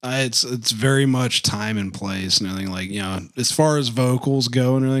 It's very much time and place and everything. Like, as far as vocals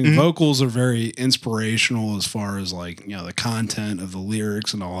go and everything, vocals are very inspirational as far as like, the content of the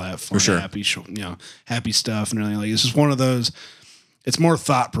lyrics and all that fun, For sure. happy stuff and everything. Like, it's just one of those, it's more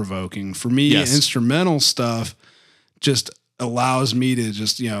thought provoking for me. Yes. Instrumental stuff just allows me to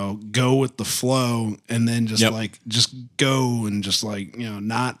just, go with the flow and then just just go and just like,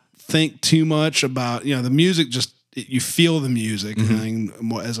 not think too much about, the music, just you feel the music and everything,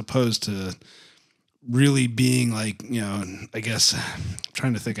 as opposed to really being like, I guess I'm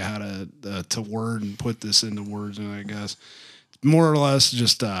trying to think of how to word and put this into words. And I guess more or less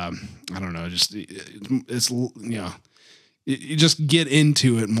just, I don't know, just it's, you just get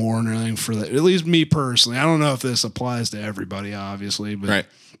into it more and everything for that. At least me personally, I don't know if this applies to everybody, obviously, but Right.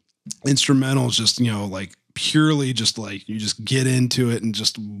 instrumental is just, like purely just like you just get into it and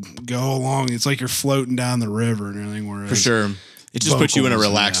just go along. It's like you're floating down the river and everything. Whereas For sure. It just puts you in a vocals,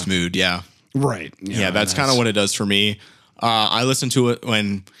 relaxed mood. Yeah. right. Yeah. That's kind of what it does for me. I listen to it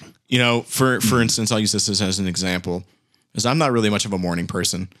when, for instance, I'll use this as an example, because I'm not really much of a morning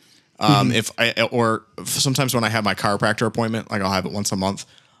person. Sometimes when I have my chiropractor appointment, like I'll have it once a month,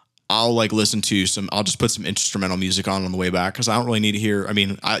 I'll like listen to I'll just put some instrumental music on the way back. Cause I don't really need to hear, I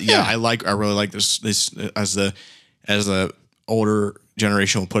really like this as the older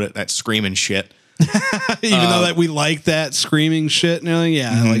generation will put it, that screaming shit. Even though that we like that screaming shit and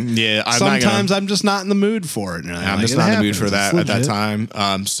everything. Yeah. Like sometimes I'm just not in the mood for it. I'm just not in the mood for that at that time.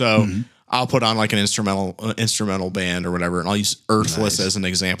 I'll put on like an instrumental band or whatever, and I'll use Earthless as an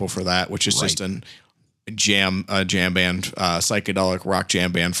example for that, which is just a jam band, psychedelic rock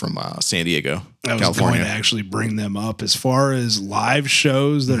jam band from San Diego, California. I was going to actually bring them up as far as live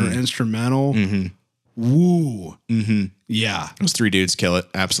shows that are instrumental. Woo. Yeah. Those three dudes kill it.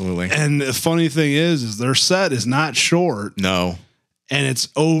 Absolutely. And the funny thing is their set is not short. No. And it's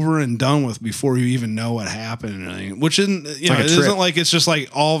over and done with before you even know what happened and everything. Which isn't, it like isn't like it's just like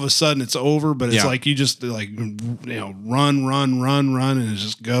all of a sudden it's over, but it's like you just like, run, and it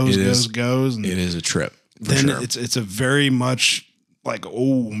just goes. And it is a trip. Then it's a very much like,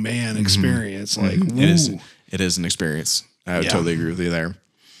 oh man, experience. Like, it is an experience. I would totally agree with you there.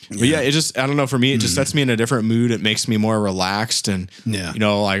 But it just, I don't know, for me, it just sets me in a different mood. It makes me more relaxed and,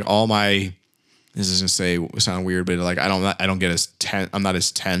 like all my, this is going to sound weird, but like, I don't get as tense. I'm not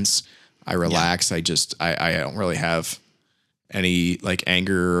as tense. I relax. I don't really have any like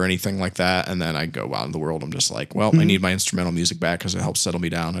anger or anything like that. And then I go out in the world. I'm just like, well, I need my instrumental music back because it helps settle me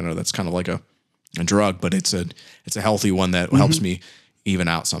down. I know that's kind of like a drug, but it's a healthy one that helps me even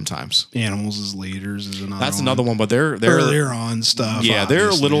out sometimes. Animals as Leaders is another. That's another one, but they're earlier on stuff. Yeah, they're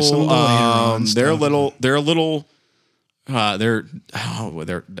a little. How do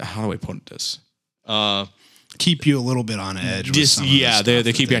I put this? Keep you a little bit on edge.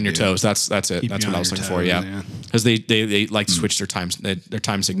 They keep you on your toes. That's it. That's what I was looking for. Yeah, because they like to switch their times. Their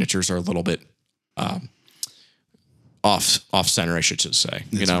time signatures are a little bit off center, I should just say.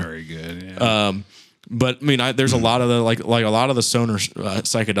 It's very good. Yeah. But I mean, there's a lot of the like a lot of the stoner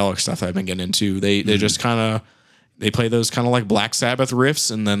psychedelic stuff that I've been getting into. They just kind of they play those kind of like Black Sabbath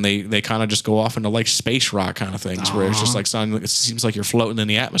riffs, and then they kind of just go off into like space rock kind of things, where it's just like it seems like you're floating in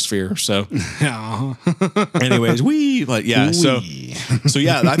the atmosphere. So, anyways, but yeah, so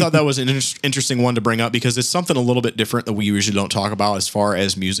yeah, I thought that was an interesting one to bring up because it's something a little bit different that we usually don't talk about as far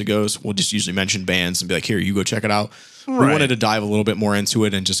as music goes. We'll just usually mention bands and be like, here, you go check it out. Right. We wanted to dive a little bit more into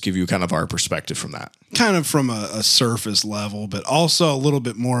it and just give you kind of our perspective from that. Kind of from a surface level, but also a little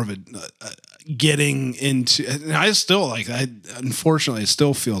bit more of a getting into. I still like that. Unfortunately, it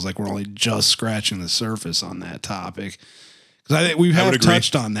still feels like we're only just scratching the surface on that topic. 'Cause I think we have agree.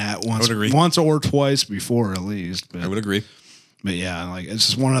 touched on that once or twice before, at least. But, I would agree. But yeah, like it's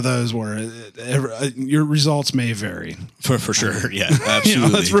just one of those where your results may vary. For sure. Yeah, absolutely.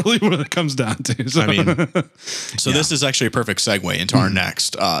 That's really what it comes down to. So. I mean, this is actually a perfect segue into our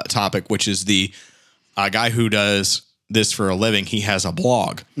next topic, which is the guy who does this for a living. He has a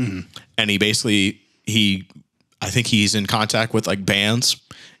blog, and he basically I think he's in contact with like bands,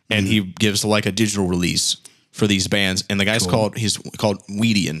 and he gives like a digital release for these bands. And the guy's called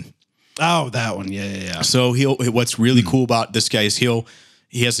Weedian. Oh, that one. Yeah. So what's really cool about this guy is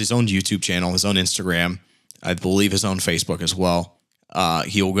he has his own YouTube channel, his own Instagram, I believe his own Facebook as well.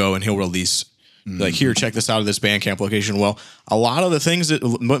 He'll go and he'll release like, here, check this out of this Bandcamp location. Well, a lot of the things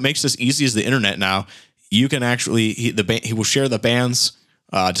what makes this easy is the internet now. You can actually, he will share the band's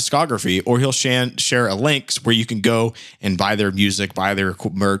discography, or he'll share a link where you can go and buy their music, buy their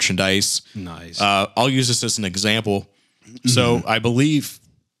merchandise. Nice. I'll use this as an example. So I believe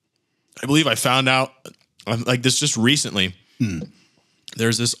I found out like this just recently.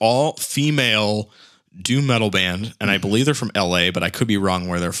 There's this all female doom metal band, and I believe they're from LA, but I could be wrong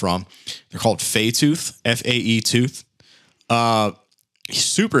where they're from. They're called Faetooth, Fae Tooth.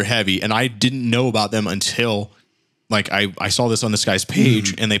 Super heavy, and I didn't know about them until like I saw this on this guy's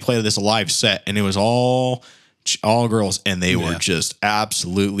page, and they played this live set, and it was all girls, and they were just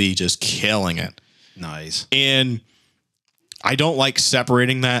absolutely just killing it. Nice. And I don't like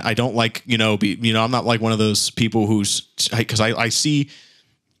separating that. I don't like, I'm not like one of those people because I see,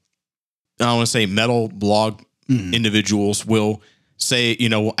 I don't want to say metal blog individuals will say,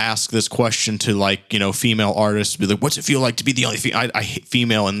 will ask this question to like, female artists, be like, what's it feel like to be the only I hate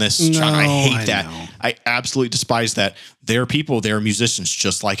female in this genre. I hate that. Know. I absolutely despise that. They're people, they're musicians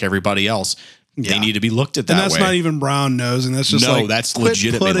just like everybody else. They need to be looked at that way. And that's not even brown nosing. That's just that's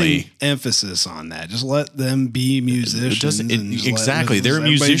legitimately emphasis on that. Just let them be musicians. Exactly. They're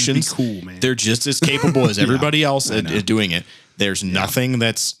musicians. Cool, man. They're just as capable as everybody else at doing it. There's nothing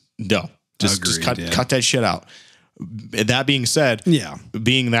that's just cut that shit out. That being said,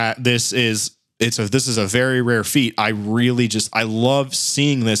 being that this is a very rare feat. I love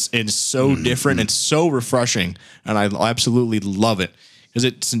seeing this. It's so different and so refreshing, and I absolutely love it. Because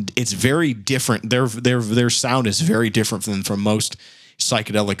it's very different. Their sound is very different from most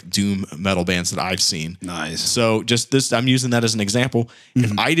psychedelic doom metal bands that I've seen. Nice. So just this, I'm using that as an example.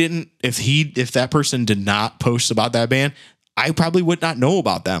 If that person did not post about that band, I probably would not know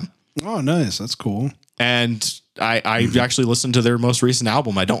about them. Oh, nice. That's cool. And I actually listened to their most recent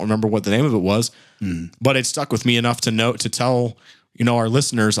album. I don't remember what the name of it was, but it stuck with me enough to tell our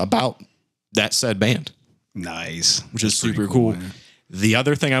listeners about that said band. Nice. Which is super cool. Man. The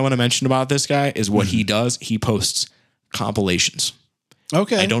other thing I want to mention about this guy is what he does. He posts compilations.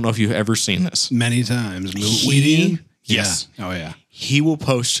 Okay. I don't know if you've ever seen this. Many times. Yes. Yeah. Oh, yeah. He will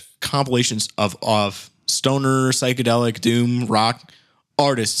post compilations of stoner, psychedelic, doom, rock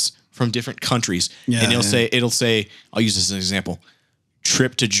artists from different countries. Yeah, and it'll say, I'll use this as an example,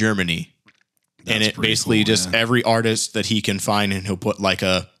 trip to Germany. That's and it basically cool, every artist that he can find, and he'll put like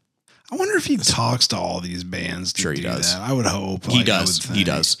I wonder if he talks to all these bands. Sure, he does. That. I would hope. He does. He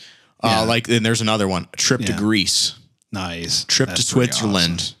does. Yeah. And there's another one. Trip to Greece. Nice. Trip to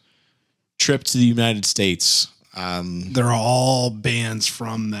Switzerland. Awesome. Trip to the United States. They're all bands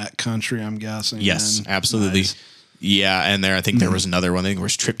from that country, I'm guessing. Yes, then. Absolutely. Nice. Yeah, and I think there was another one. I think there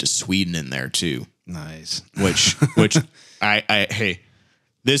was Trip to Sweden in there too. Nice. Which I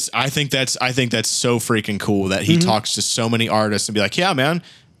think that's so freaking cool that he talks to so many artists and be like, yeah, man.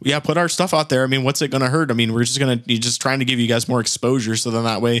 Yeah, put our stuff out there. I mean, what's it going to hurt? I mean, you're just trying to give you guys more exposure, so then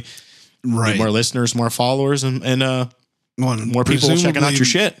that way, more listeners, more followers, and more people checking out your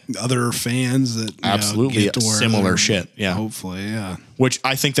shit. Other fans that absolutely similar shit. Yeah, hopefully, yeah. Which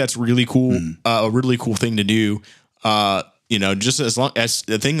I think that's really cool. A really cool thing to do. Just as long as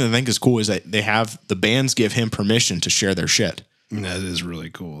the thing that I think is cool is that they have the bands give him permission to share their shit. That is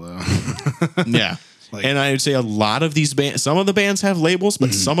really cool, though. Yeah. And I would say a lot of these bands, some of the bands have labels,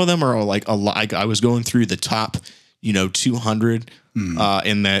 but some of them are like I was going through the top, 200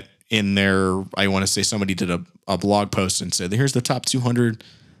 in their, I want to say somebody did a blog post and said, here's the top 200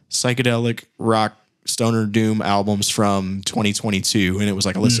 psychedelic rock stoner doom albums from 2022. And it was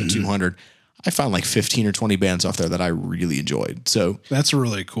like a list of 200. I found like 15 or 20 bands off there that I really enjoyed. So that's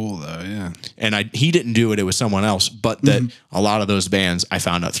really cool though. Yeah. And he didn't do it. It was someone else, but that a lot of those bands I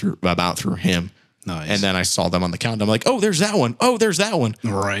found out through him. Nice. And then I saw them on the count. I'm like, oh, there's that one. Oh, there's that one.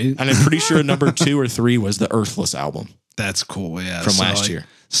 Right. And I'm pretty sure number 2 or 3 was the Earthless album. That's cool. Yeah. From last year.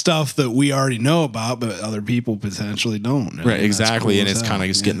 Stuff that we already know about, but other people potentially don't know. Right. Exactly. Cool, and it's kind of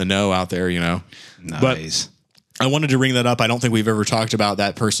just getting the know out there, Nice. But I wanted to bring that up. I don't think we've ever talked about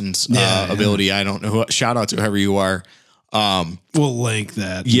that person's ability. I don't know. Shout out to whoever you are. We'll link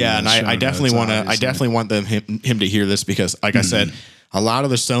that. Yeah, and I definitely want to. I definitely want him to hear this because, like I said, a lot of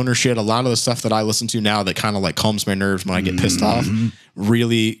the stoner shit, a lot of the stuff that I listen to now that kind of like calms my nerves when I get pissed off,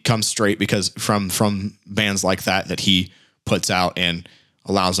 really comes straight because from bands like that he puts out and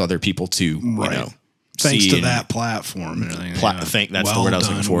allows other people to you know. Thanks to that platform. Think that's the word I was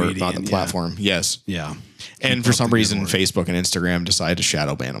looking for about the platform. Yes. Yeah. And for some reason, Facebook and Instagram decide to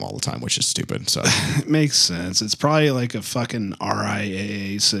shadow ban them all the time, which is stupid. So it makes sense. It's probably like a fucking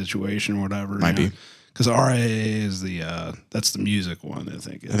RIAA situation or whatever. Might be. Because RIAA is that's the music one, I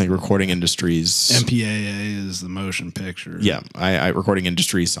think. I think Recording Industries. MPAA is the motion picture. Yeah. I Recording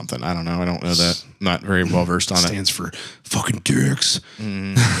Industries something. I don't know. I don't know that. I'm not very well versed on it. Stands for fucking dicks.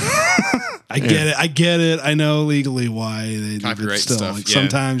 I get it. I know legally why they copyright still, stuff. Like,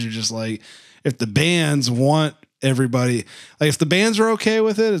 sometimes you're just like, if the bands want everybody, like if the bands are okay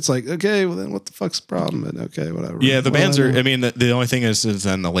with it, it's like, okay, well then what the fuck's the problem? But okay, whatever. Yeah, the bands are. I mean, the only thing is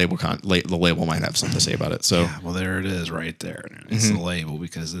then the label might have something to say about it. So well, there it is, right there. It's the label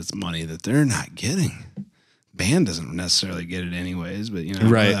because it's money that they're not getting. Band doesn't necessarily get it anyways, but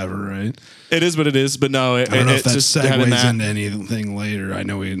whatever, right? It is what it is, but no, I don't know if that just segues into anything later. I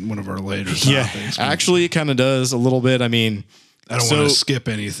know one of our later topics. Actually, it kind of does a little bit. I mean, I don't want to skip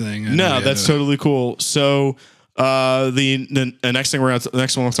anything. No, that's totally cool. So the next thing the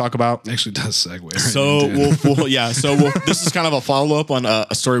next one we'll talk about actually does segue. Right so this is kind of a follow up on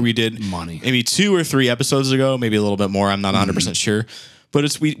a story we did maybe 2 or 3 episodes ago, maybe a little bit more. I'm not 100% sure.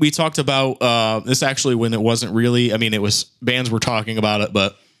 But we talked about this actually when it wasn't really. I mean, it was bands were talking about it,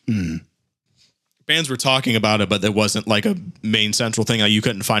 but it wasn't like a main central thing. You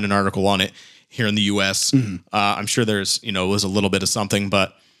couldn't find an article on it here in the U.S. I'm sure there's it was a little bit of something,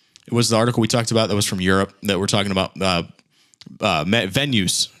 but it was the article we talked about that was from Europe that we're talking about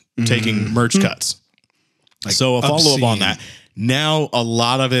venues taking merch cuts. Like so a follow up on that. Now a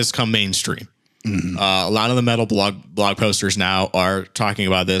lot of it has come mainstream. A lot of the metal blog posters now are talking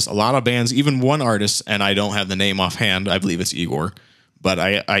about this. A lot of bands, even one artist, and I don't have the name offhand. I believe it's Igor, but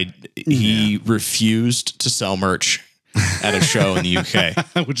he refused to sell merch at a show in the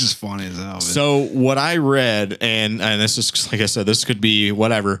UK, which is funny as hell. So what I read, and this is like I said, this could be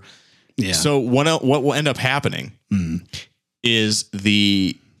whatever. Yeah. So what will end up happening is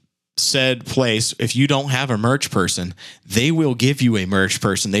the said place, if you don't have a merch person, they will give you a merch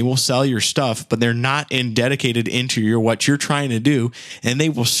person. They will sell your stuff, but they're not dedicated into what you're trying to do, and they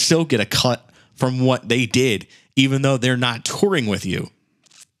will still get a cut from what they did, even though they're not touring with you.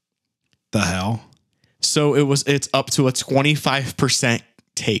 The hell? So it's up to a 25%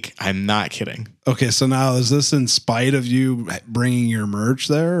 take. I'm not kidding. Okay, so now is this in spite of you bringing your merch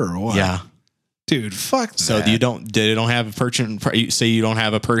there or what? Yeah. Dude, fuck that. So they don't have a person, say you don't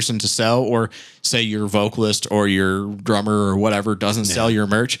have a person to sell, or say your vocalist or your drummer or whatever doesn't sell your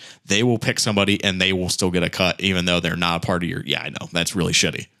merch, they will pick somebody and they will still get a cut, even though they're not a part of your, I know, that's really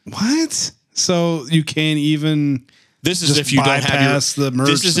shitty. What? So you can't even This is if you don't have the merch.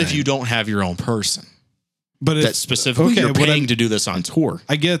 This is if you don't have your own person. But that specifically you're paying to do this on tour.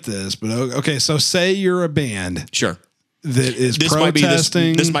 I get this, but okay, so say you're a band. Sure. That is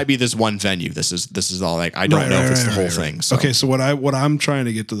protesting. This might be this one venue. This is all like I don't know if it's the whole thing. So. Okay, so what I'm trying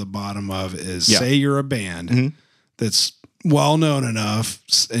to get to the bottom of is say you're a band that's well known enough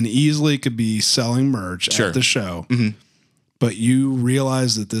and easily could be selling merch at the show, but you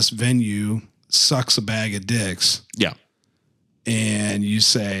realize that this venue sucks a bag of dicks. Yeah, and you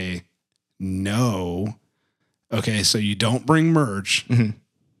say no. Okay, so you don't bring merch.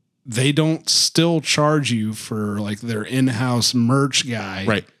 They don't still charge you for like their in-house merch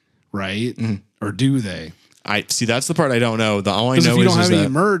guy. Right. Or do they? I see. That's the part I don't know. The all I know is if you don't have any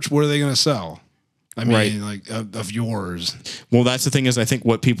merch, what are they going to sell? I mean, right. like of yours. Well, that's the thing is I think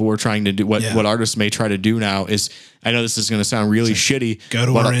what people were trying to do, what artists may try to do now is, I know this is going to sound really shitty. Go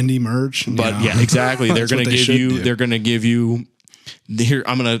to our indie merch. But yeah, exactly. They're going to give you, here,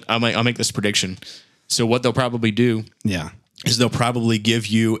 I'll make this prediction. So what they'll probably do is they'll probably give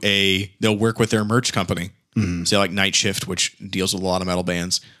you they'll work with their merch company. Say like Night Shift, which deals with a lot of metal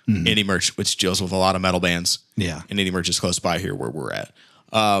bands, Indie Merch, which deals with a lot of metal bands. Yeah. And Indie Merch is close by here where we're at.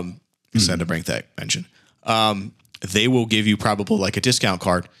 So to bring that mention. They will give you probably like a discount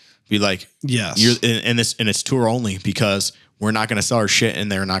card. Be like, yes, you're in this, and it's tour only because we're not going to sell our shit and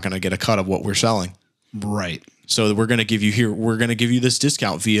they're not going to get a cut of what we're selling. Right. So we're going to give you this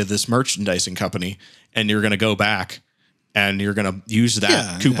discount via this merchandising company, and you're going to go back and you're going to use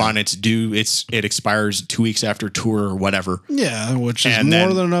that coupon. It's due. It expires 2 weeks after tour or whatever. Yeah. Which is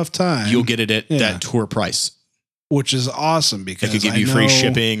more than enough time. You'll get it at that tour price. which is awesome They because could give you free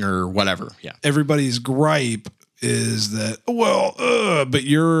shipping or whatever. Yeah. Everybody's gripe is that, but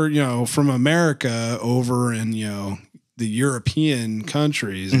you're, from America over in, the European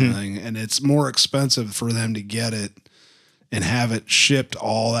countries and it's more expensive for them to get it and have it shipped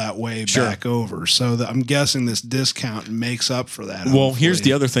all that way back over. So I'm guessing this discount makes up for that. Well, hopefully. here's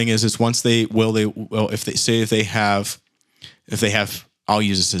the other thing is once if they have, I'll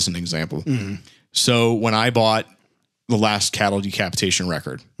use this as an example. So when I bought the last cattle decapitation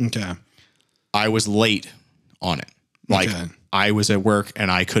record, okay, I was late on it. I was at work and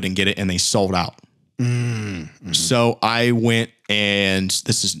I couldn't get it and they sold out. So I went and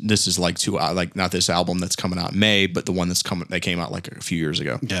this is like not this album that's coming out in May, but the one that came out like a few years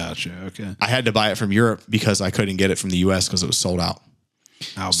ago. Gotcha. Okay. I had to buy it from Europe because I couldn't get it from the US because it was sold out.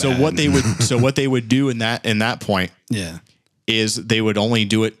 How what they would do in that point, is they would only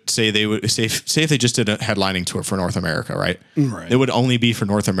do it. Say if they just did a headlining tour for North America, right? Right. It would only be for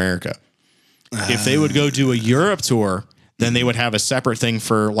North America. If they would go do a Europe tour, then they would have a separate thing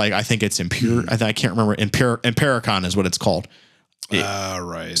for I think it's I can't remember. Impericon is what it's called.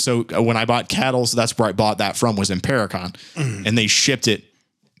 Right. So when I bought cattle, so that's where I bought that from was Impericon, and they shipped it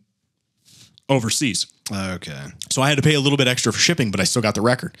overseas. Okay. So I had to pay a little bit extra for shipping, but I still got the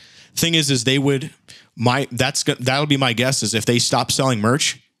record. Thing is that would be my guess is if they stop selling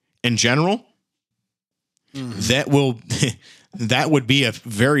merch in general, that would be a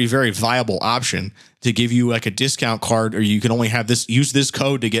very, very viable option to give you like a discount card, or you can only use this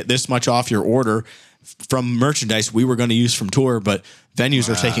code to get this much off your order from merchandise we were going to use from tour, but venues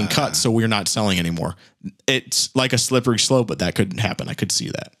are taking cuts, so we're not selling anymore. It's like a slippery slope, but that could happen. I could see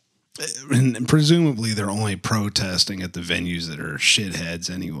that. And presumably they're only protesting at the venues that are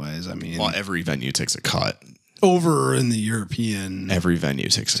shitheads anyways. I mean, well, every venue takes a cut. Over in the European, every venue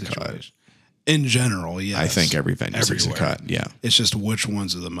takes a cut. In general, yes. I think every venue takes a cut. Yeah. It's just which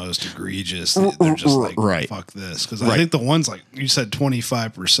ones are the most egregious. They're just like, fuck this. Because I think the ones like you said,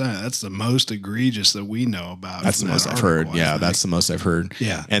 25%, that's the most egregious that we know about. That's the most I've heard. Yeah, that's the most I've heard.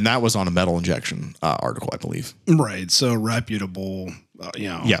 Yeah. And that was on a metal injection article, I believe. Right. So reputable,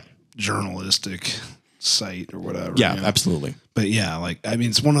 journalistic site or whatever. Yeah, absolutely. But yeah,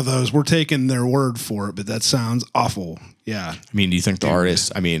 it's one of those, we're taking their word for it, but that sounds awful. Yeah. I mean, do you think the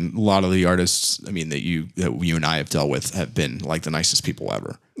artists, a lot of the artists, that you and I have dealt with have been like the nicest people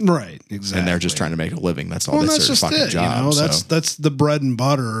ever. Right. Exactly. And they're just trying to make a living. That's all. That's their fucking job. That's the bread and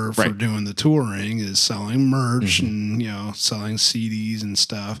butter for doing the touring is selling merch and, selling CDs and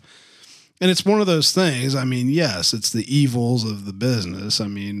stuff. And it's one of those things. I mean, yes, it's the evils of the business. I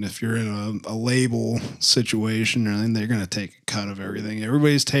mean, if you're in a label situation or anything, they're going to take a cut of everything.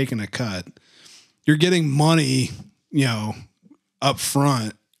 Everybody's taking a cut. You're getting money, up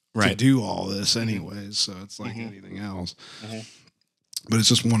front to do all this anyways. So it's like anything else. But it's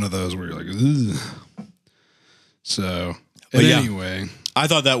just one of those where you're like, ugh. So, anyway. I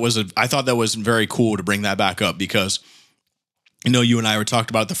thought that was very cool to bring that back up because you and I were talked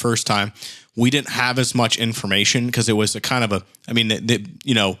about it the first time. We didn't have as much information because it was a kind of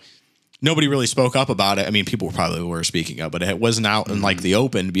nobody really spoke up about it. I mean, people probably were speaking up, but it wasn't out in like the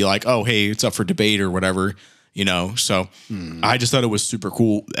open to be like, oh, hey, it's up for debate or whatever, So I just thought it was super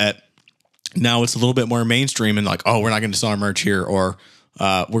cool that now it's a little bit more mainstream and like, oh, we're not going to sell our merch here or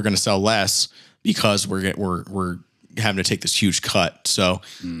we're going to sell less because we're having to take this huge cut. So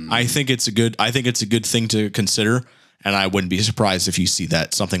I think it's a good thing to consider. And I wouldn't be surprised if you see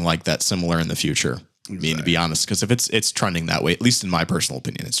something like that similar in the future. Exactly. I mean, to be honest, because if it's trending that way, at least in my personal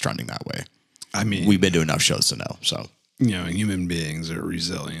opinion, it's trending that way. I mean, we've been to enough shows to know. So, human beings are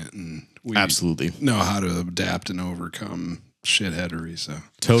resilient and we absolutely know how to adapt and overcome shitheadery. So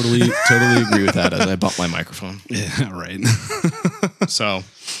totally agree with that as I bump my microphone. Yeah, right. So,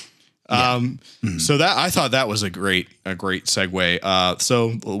 so that I thought that was a great segue.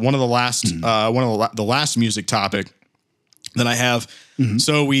 So one of the last music topic that I have.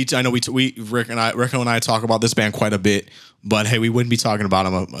 So I know Rico and I talk about this band quite a bit, but hey, we wouldn't be talking about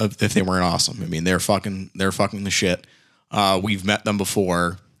them if they weren't awesome. I mean, they're fucking the shit. We've met them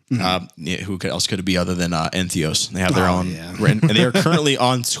before. Who else could it be other than Entheos? They have their own, and they are currently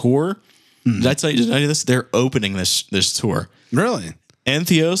on tour. Did I tell you this? They're opening this tour. Really?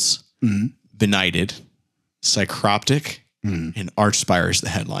 Entheos, Benighted, Psychroptic, and Archspire is the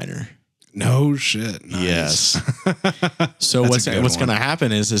headliner. No shit. Nice. Yes. So what's going to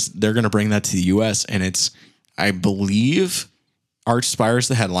happen is they're going to bring that to the U.S. and it's, I believe, Archspire is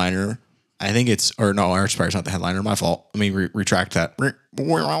the headliner. I think Archspire is not the headliner. My fault. Let me retract that.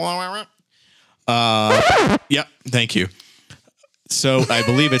 Yeah, thank you. So I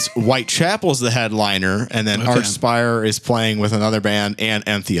believe it's Whitechapel's the headliner, and then Archspire is playing with another band and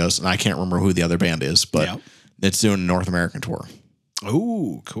Entheos, and I can't remember who the other band is, but it's doing a North American tour.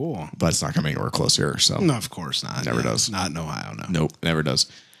 Oh, cool. But it's not coming anywhere close here. So No, of course not. Never does. Not in Ohio, no. Nope, never does.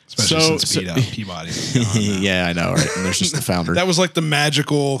 Especially since Peabody's gone now. Yeah, I know, right? And there's just the founder. That was like the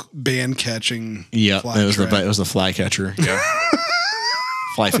magical band catching. Yeah, fly it was track. it was the fly catcher. Yeah.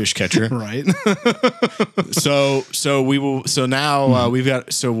 Fly fish catcher. Right. So now we've got,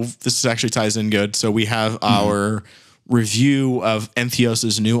 this actually ties in good. So we have our review of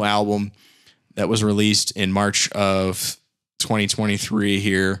Entheos' new album that was released in March of 2023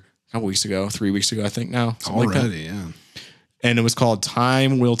 here a couple weeks ago, 3 weeks ago, I think now. Already, yeah. And it was called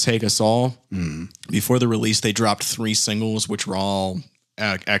Time Will Take Us All. Before the release, they dropped 3 singles, which were all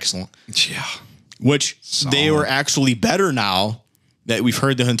excellent. Yeah. Which they were actually better now that we've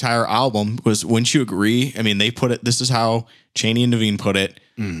heard the entire album, because wouldn't you agree? I mean, they put it, this is how Chaney and Naveen put it.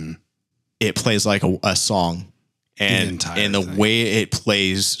 It plays like a song, and the way it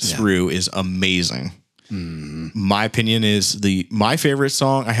plays through is amazing. My opinion is my favorite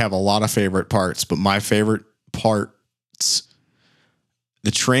song. I have a lot of favorite parts, but my favorite parts, the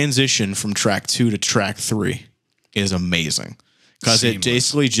transition from track 2 to track 3 is amazing, because it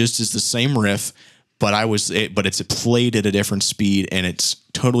basically just is the same riff, but it's played at a different speed, and it's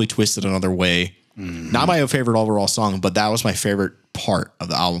totally twisted another way. Not my favorite overall song, but that was my favorite part of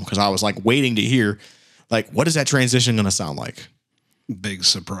the album, because I was like waiting to hear, like, what is that transition going to sound like? Big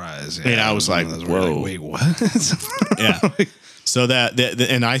surprise. Yeah. And I was like, whoa. Like, wait, what? Yeah. So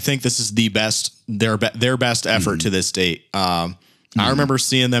and I think this is the best, their best effort to this date. I remember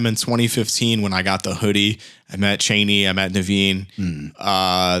seeing them in 2015 when I got the hoodie. I met Chaney, I met Naveen.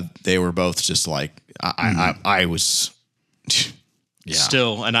 They were both just like, I was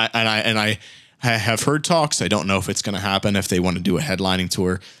still, and I have heard talks. I don't know if it's going to happen, if they want to do a headlining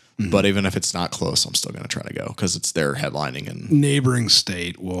tour, but even if it's not close, I'm still going to try to go, because it's their headlining, and neighboring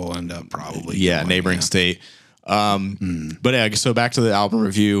state will end up probably. Yeah. Neighboring state. But yeah, so back to the album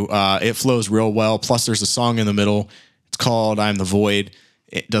review. It flows real well. Plus there's a song in the middle. It's called I'm the Void.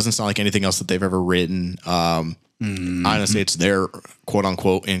 It doesn't sound like anything else that they've ever written. Honestly, it's their quote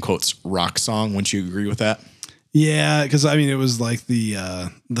unquote, in quotes, rock song. Wouldn't you agree with that? Yeah, because I mean, it was like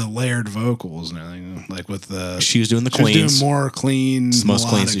the layered vocals and everything, like with she was doing the she cleans. was doing more clean, it's the most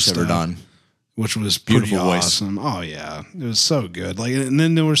cleans she's stuff, ever done, which was beautiful pretty voice. awesome. Oh yeah, it was so good. Like, and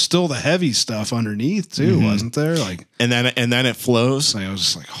then there was still the heavy stuff underneath too, wasn't there? Like, and then it flows. I was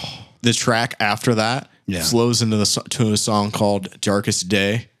just like, oh. The track after that flows into to a song called Darkest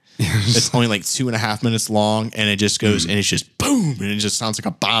Day. It's only like 2.5 minutes long, and it just goes and it's just boom, and it just sounds like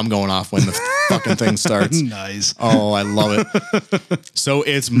a bomb going off when the fucking thing starts. Nice. Oh, I love it. So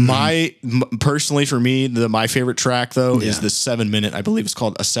it's personally for me, my favorite track though is the 7-minute. I believe it's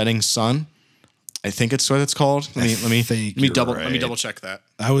called A Setting Sun. I think it's what it's called. Let me double check that.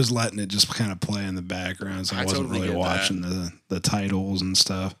 I was letting it just kind of play in the background, so I wasn't totally really watching the titles and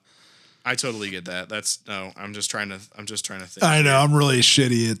stuff. I totally get that. I'm just trying to think. I know I'm really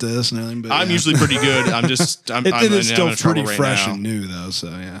shitty at this and everything, but I'm usually pretty good. It's still pretty right fresh now. and new though, so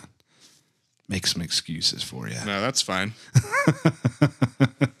yeah. Make some excuses for you. No, that's fine.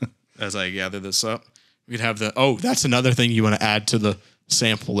 As I gather this up, we could have that's another thing you want to add to the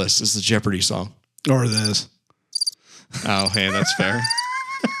sample list is the Jeopardy song. Or this. Oh, hey, that's fair.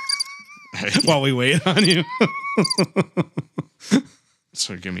 While we wait on you.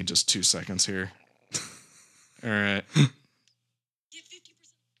 So give me just 2 seconds here. All right.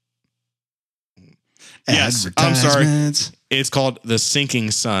 Yes, I'm sorry. It's called The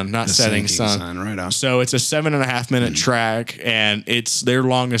Sinking Sun, not Setting Sun. Right on. So it's a 7.5 minute track, and it's their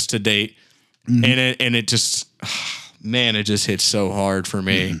longest to date. And it just, man, it just hits so hard for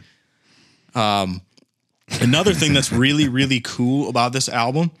me. Another thing that's really, really cool about this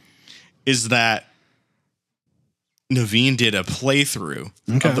album is that Naveen did a playthrough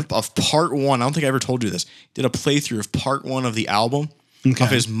of part 1. I don't think I ever told you this. Did a playthrough of part 1 of the album of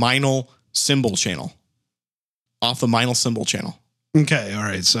his Minel cymbal channel. Off the Minel cymbal channel. Okay, all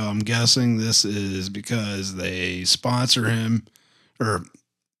right. So I'm guessing this is because they sponsor him or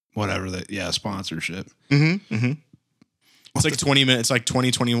whatever sponsorship. It's like 20 minutes, like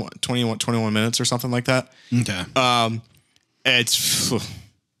 21 minutes or something like that. Okay.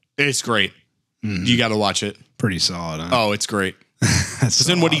 It's great. You got to watch it. Pretty solid, huh? Oh, it's great. That's so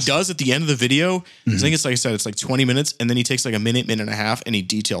then what he does at the end of the video, I think it's like I said, it's like 20 minutes, and then he takes like a minute and a half, and he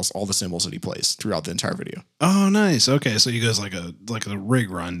details all the cymbals that he plays throughout the entire video. Oh, nice. Okay, so he goes like a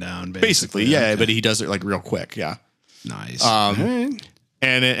rig rundown, basically. Yeah, okay. but he does it like real quick. Yeah, nice.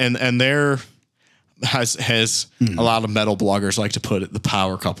 And they're has a lot of metal bloggers like to put it, the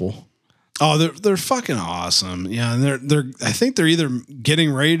power couple. Oh, they're fucking awesome. Yeah, and they're I think they're either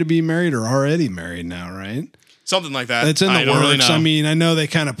getting ready to be married or already married now, right? Something like that. It's in the I don't works. really know. I mean, I know they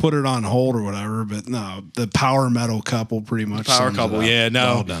kind of put it on hold or whatever, but no, the power metal couple pretty much. Power sums it couple, up. yeah,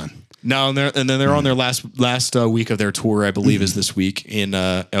 no. Well done. No, and then they're on their last week of their tour, I believe, is this week in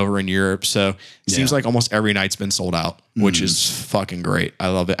over in Europe. So it seems like almost every night's been sold out, which is fucking great. I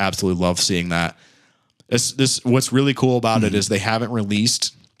love it. Absolutely love seeing that. This what's really cool about it is they haven't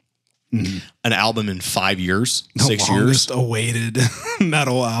released an album in 5 years, 6 years. Longest awaited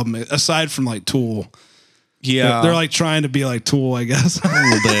metal album aside from like Tool. Yeah, They're like trying to be like Tool, I guess. a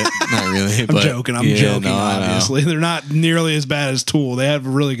little bit. Not really. I'm joking. I'm joking. No, obviously, they're not nearly as bad as Tool. They have a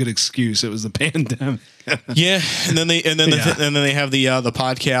really good excuse. It was the pandemic. Yeah, and then they have the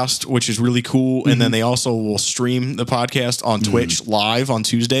podcast, which is really cool. And then they also will stream the podcast on Twitch live on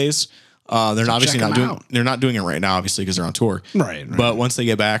Tuesdays. They're obviously not doing. They're not doing it right now, obviously, because they're on tour. Right. But once they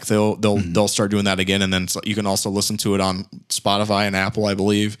get back, they'll start doing that again, and then you can also listen to it on Spotify and Apple, I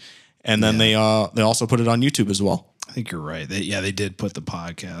believe. And then they also put it on YouTube as well. I think you're right. They did put the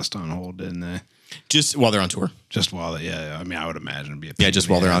podcast on hold, didn't they? Just while they're on tour. Just while I mean, I would imagine it'd be just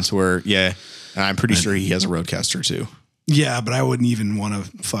while they're on tour. Yeah, and I'm pretty sure he has a roadcaster too. Yeah, but I wouldn't even want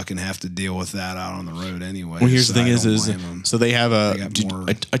to fucking have to deal with that out on the road anyway. Well, here's the thing is so they have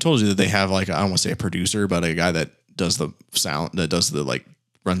I told you that they have like, I don't want to say a producer, but a guy that does the sound, that does the like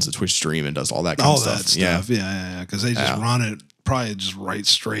runs the Twitch stream and does all that kind of stuff. That stuff. Yeah. Because they just run it probably just right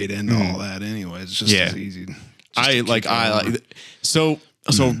straight into all that anyway. It's just as easy. So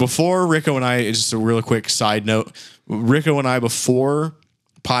before Rico and I, just a real quick side note, Rico and I, before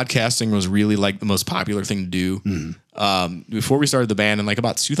podcasting was really like the most popular thing to do. Before we started the band in like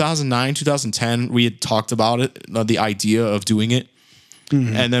about 2009, 2010, we had talked about it, the idea of doing it.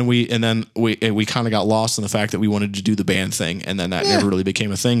 And then we kind of got lost in the fact that we wanted to do the band thing, and then that never really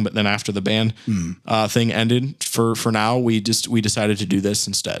became a thing. But then after the band thing ended, for now we decided to do this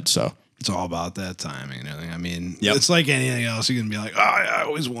instead. So it's all about that timing. I mean, it's like anything else. You can be like, oh, yeah, I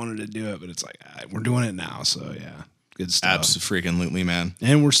always wanted to do it, but it's like we're doing it now. So yeah. Good stuff. Absolutely, man.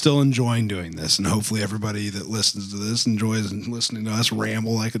 And we're still enjoying doing this, and hopefully everybody that listens to this enjoys listening to us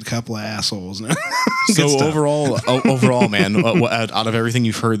ramble like a couple of assholes. So overall, man, out of everything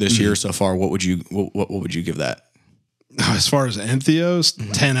you've heard this year so far, what would you give that? As far as Entheos,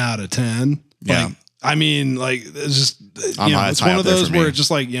 10 out of 10. Yeah. Like, I mean, like, it's just, it's one of those where it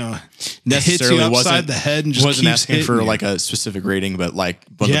just like, hits you upside the head and just wasn't keeps asking for you. Like a specific rating, but like,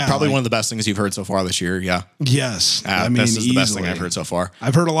 probably one of the best things you've heard so far this year. Yeah. Yes. I mean, this is the best thing I've heard so far.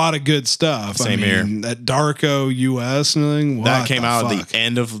 I've heard a lot of good stuff. Same here. That Darko US and everything. That came out at the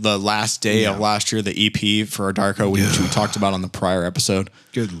end of the last day of last year, the EP for our Darko, which we talked about on the prior episode.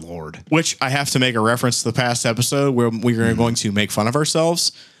 Good Lord. Which I have to make a reference to the past episode where we are going to make fun of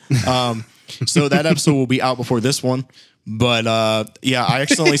ourselves. So that episode will be out before this one. But I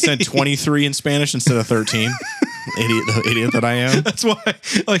accidentally sent 23 in Spanish instead of 13. Idiot that I am. That's why.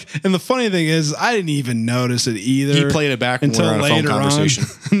 And the funny thing is, I didn't even notice it either. He played it back until we were on a phone conversation.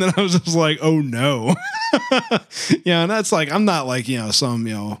 And then I was just like, oh no. And that's like, I'm not like,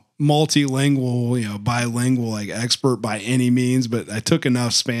 some, multilingual, bilingual, like expert by any means, but I took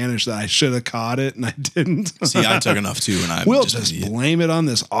enough Spanish that I should have caught it and I didn't. See, I took enough too, and we'll just blame it on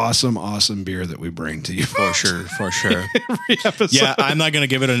this awesome beer that we bring to you. For sure. Every episode. Yeah, I'm not going to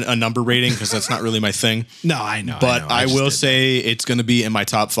give it a number rating because that's not really my thing. No, I know. But I will say it's going to be in my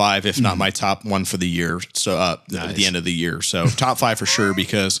top 5, if not my top 1 for the year. So at the end of the year. So top 5 for sure,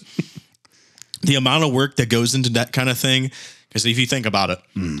 because the amount of work that goes into that kind of thing. Because if you think about it,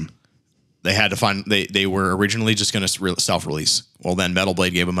 they had to find, they were originally just going to self-release. Well, then Metal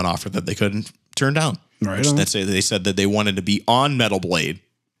Blade gave them an offer that they couldn't turn down. Right. They said that they wanted to be on Metal Blade.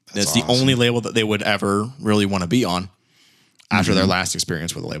 That's the only label that they would ever really want to be on after their last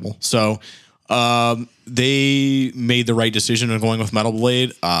experience with the label. So they made the right decision of going with Metal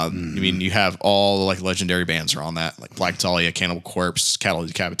Blade. I mean, you have all the like legendary bands are on that, like Black Dahlia, Cannibal Corpse, Cattle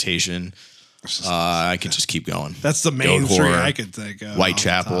Decapitation. I could just keep going. That's the main three I could think of.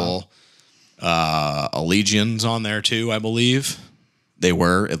 Whitechapel, Allegion's on there too, I believe. They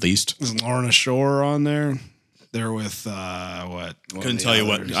were, at least. Is Lorna Shore on there? They're with what? Couldn't tell you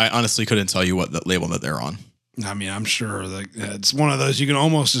what. I honestly couldn't tell you what the label that they're on. I mean, I'm sure it's one of those you can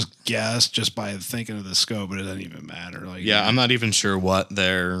almost just guess just by thinking of the scope, but it doesn't even matter. I'm not even sure what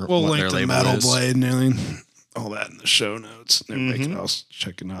their we'll what link their to label Metal is. Blade and everything. All that in the show notes. Everybody else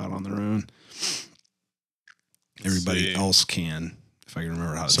check it out on their own. Everybody else can, if I can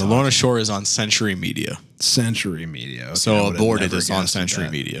remember how to So talk. Lorna Shore is on Century Media. Century Media. Okay, So Aborted is on Century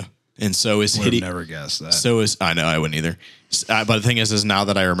Media. and so is Would have Hideo. never guessed that. So is I know I wouldn't either. But the thing is now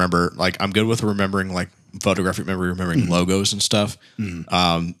that I remember, like I'm good with remembering like photographic memory, remembering logos and stuff.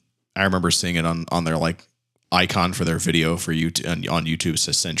 I remember seeing it on their like icon for their video for YouTube on YouTube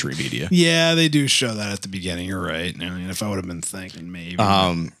says Century Media. Yeah, they do show that at the beginning. You're right. I mean, if I would have been thinking maybe.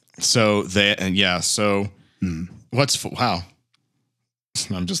 So they and yeah. So wow.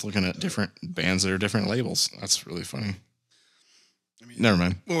 I'm just looking at different bands that are different labels. That's really funny. I mean, never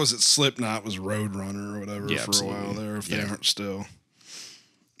mind. What was it? Slipknot was Roadrunner or whatever Yeah, for absolutely. a while there. If they Yeah. aren't still,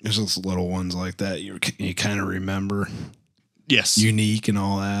 there's those little ones like that you kind of remember. Yes. Unique and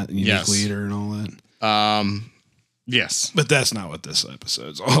all that. Unique Yes. leader and all that. Yes. But that's not what this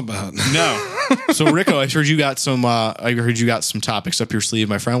episode's all about. No. So Rico, I heard you got some. I heard you got some topics up your sleeve,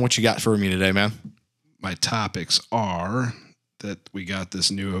 my friend. What you got for me today, man? My topics are that we got this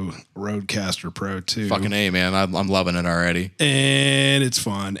new Rodecaster Pro 2. Fucking A, man. I'm loving it already. And it's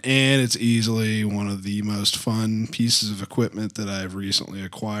fun. And it's easily one of the most fun pieces of equipment that I've recently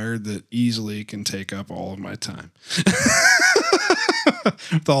acquired that easily can take up all of my time.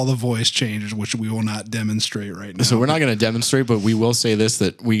 With all the voice changes, which we will not demonstrate right now. So we're not going to demonstrate, but we will say this: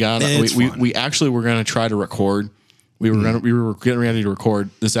 that we got It's fun. we actually were going to try to record. We were getting ready to record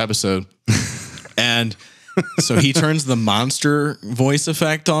this episode, and so he turns the monster voice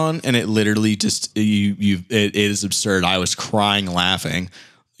effect on, and it literally just it is absurd. I was crying laughing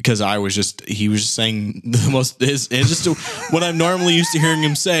because he was just saying the most it's just what I'm normally used to hearing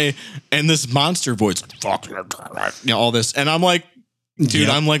him say, and this monster voice, all this, and I'm like. Dude,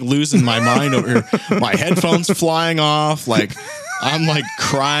 I'm like losing my mind over here. My headphones flying off. Like I'm like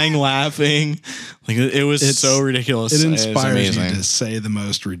crying, laughing. Like it was so ridiculous. It inspires amazing. you to say the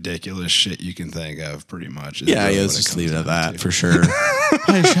most ridiculous shit you can think of, pretty much. Yeah, really let's what just comes leave it at down that to. for sure.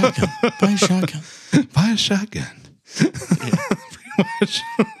 Buy a shotgun. Buy a shotgun. Buy a shotgun.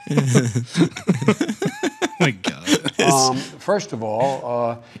 Oh my God. First of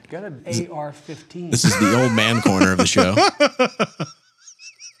all, get an AR-15. This is the old man corner of the show.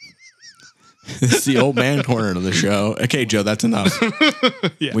 It's the old man corner of the show. Okay, Joe, that's enough.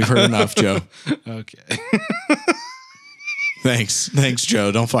 Yeah. We've heard enough, Joe. Okay. Thanks,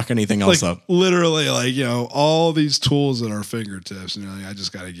 Joe. Don't fuck anything else up. Literally, all these tools at our fingertips. I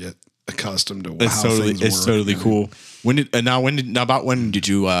just got to get accustomed to how things work. It's totally cool. When did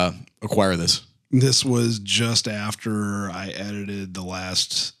you acquire this? This was just after I edited the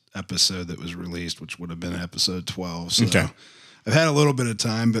last episode that was released, which would have been episode 12. So Okay. I've had a little bit of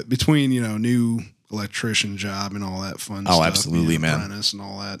time, but between, new electrician job and all that fun stuff. Absolutely, man. Apprentice and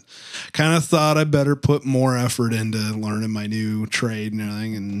all that. Kind of thought I better put more effort into learning my new trade and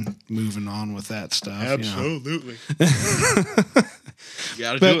everything and moving on with that stuff. Absolutely. You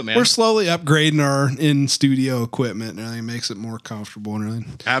gotta But do it, man. we're slowly upgrading our in-studio equipment and everything. Makes it more comfortable and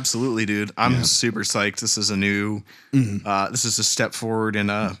everything. Absolutely, dude. I'm super psyched. This is a new, this is a step forward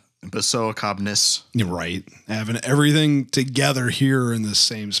in BSOACOB-ness. You're right. Having everything together here in the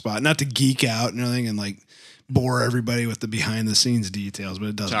same spot. Not to geek out and everything and bore everybody with the behind the scenes details, but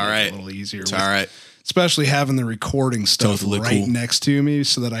it does make it a little easier. It's all right. Especially having the recording stuff Totally right cool. next to me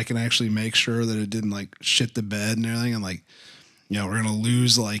so that I can actually make sure that it didn't shit the bed and everything. And we're going to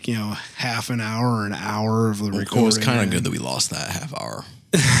lose half an hour or an hour of the recording. It was kind of good that we lost that half hour.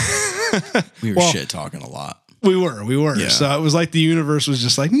 We were shit talking a lot. We were. Yeah. So it was like the universe was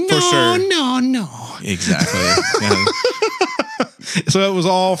just like, no, For sure. no. Exactly. Yeah. So it was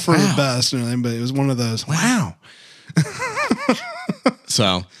all for the best and everything, but it was one of those, wow.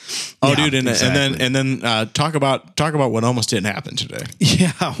 So, Yeah, dude, exactly. and then talk about what almost didn't happen today.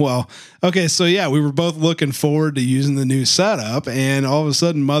 Yeah, well, okay, so yeah, we were both looking forward to using the new setup, and all of a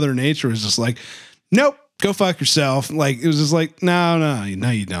sudden Mother Nature was just like, nope, go fuck yourself. It was just like, no,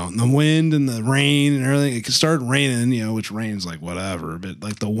 you don't. And the wind and the rain and everything, it started raining, which rain's whatever,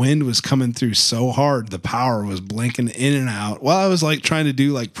 but the wind was coming through so hard, the power was blinking in and out. While I was trying to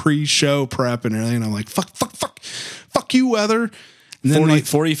do pre-show prep and everything, and I'm like, fuck you, weather. And then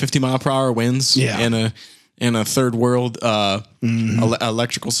 40, 50 mile per hour winds in a third world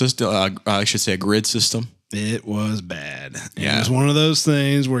electrical system. I should say a grid system. it was bad. Yeah. It was one of those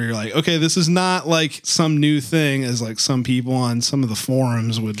things where you're like, okay, this is not some new thing as some people on some of the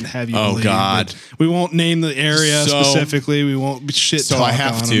forums would have you believe. God. We won't name the area specifically. We won't shit talk I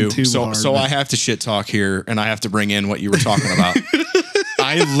have on to. them too hard. So I have to shit talk here, and I have to bring in what you were talking about.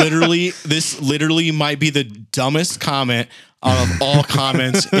 This literally might be the dumbest comment out of all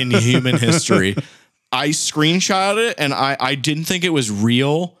comments in human history. I screenshotted it, and I didn't think it was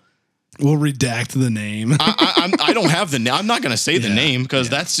real. We'll redact the name. I don't have the name. I'm not going to say the name because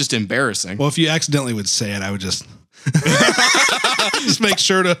that's just embarrassing. Well, if you accidentally would say it, I would just Just make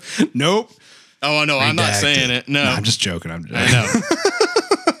sure to. Nope. Oh no, I'm not Redacted. saying it. No, I'm just joking. I know.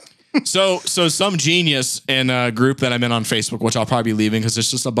 So some genius in a group that I'm in on Facebook, which I'll probably be leaving because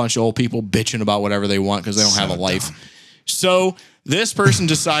it's just a bunch of old people bitching about whatever they want because they don't have a life. dumb. So this person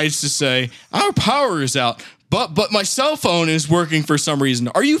decides to say, our power is out, but my cell phone is working for some reason.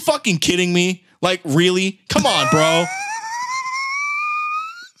 Are you fucking kidding me? Like, really? Come on, bro.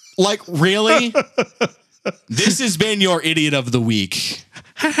 Like, really? This has been your idiot of the week.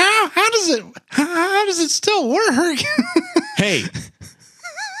 How does it still work? Hey,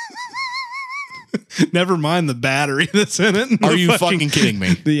 Never mind the battery that's in it. are you fucking kidding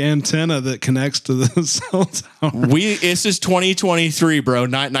me? The antenna that connects to the cell tower. This is 2023, bro,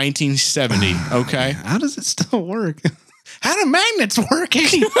 not 1970. Okay. How does it still work? How do magnets work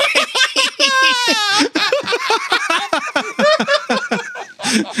anyway?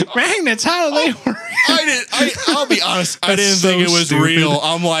 Magnets, how do they work? I'll be honest. I didn't so think it was stupid. real.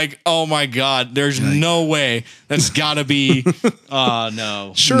 I'm like, oh my God, there's no way. That's gotta be.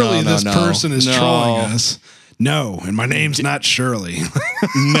 No. Surely No, this no, person is no. trolling us. No, and my name's not Shirley.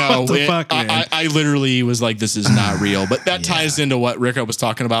 No, What the fuck, man? I literally was like, this is not real. But that ties into what Rico was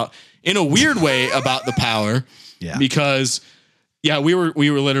talking about in a weird way about the power. Yeah. Because we were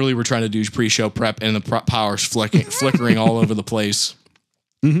literally trying to do pre-show prep and the power's flickering all over the place.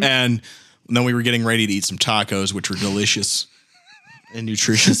 Mm-hmm. And then we were getting ready to eat some tacos, which were delicious and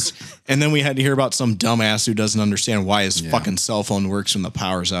nutritious. And then we had to hear about some dumbass who doesn't understand why his fucking cell phone works when the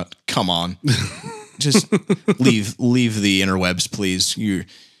power's out. Come on. Just leave the interwebs, please.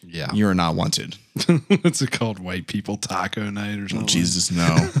 You're not wanted. What's it called? White people taco night or something? Jesus, no.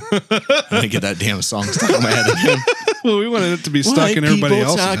 I didn't get that damn song stuck in my head again. Well, we wanted it to be stuck in everybody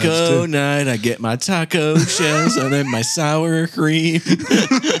else's heads taco too. night. I get my taco shells and then my sour cream.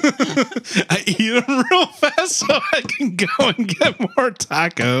 I eat them real fast so I can go and get more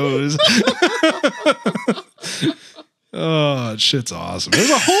tacos. Oh, shit's awesome. There's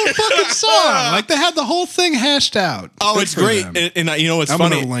a whole fucking song. Like they had the whole thing hashed out. Oh, Good it's for great. them. And you know what's I'm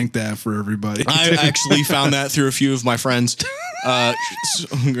funny? going to link that for everybody. I actually found that through a few of my friends.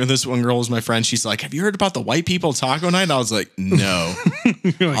 This one girl was my friend. She's like, "Have you heard about the white people taco night?" And I was like, "No." I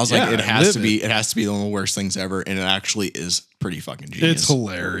was like, "It has to be. It has to be one of the worst things ever." And it actually is pretty fucking genius. It's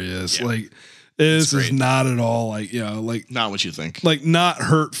hilarious. Yeah. Like this is great. not at all like, like Not what you think. like not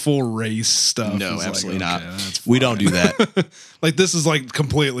hurtful race stuff. No, It's absolutely like, not. okay, that's We fine. don't do that. Like this is like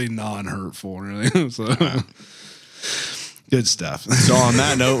completely non-hurtful. Really. So, good stuff. So on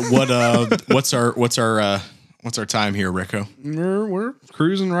that note, what's our time here, Rico? We're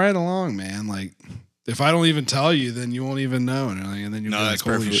cruising right along, man. Like if I don't even tell you, then you won't even know, and then you'll be like,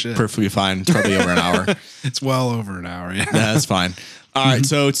 "Holy shit!" perfectly fine. It's probably over an hour. It's well over an hour. Yeah. That's fine. All right.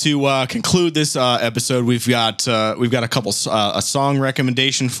 So to conclude this episode, we've got a couple a song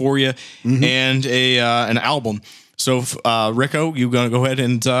recommendation for you and an album. So Rico, you gonna go ahead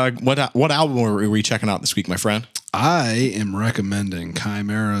and what album are we checking out this week, my friend? I am recommending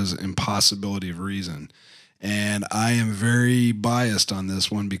Chimera's "Impossibility of Reason." And I am very biased on this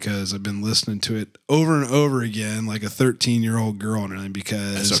one because I've been listening to it over and over again, like a 13-year-old girl, and everything,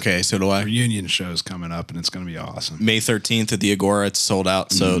 because That's okay. So do I. reunion show's coming up and it's going to be awesome. May 13th at the Agora. It's sold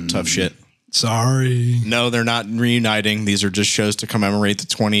out. So tough shit. Sorry. No, they're not reuniting. These are just shows to commemorate the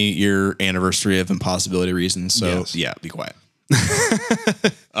 20-year anniversary of Impossibility Reasons. So Yes. yeah, be quiet.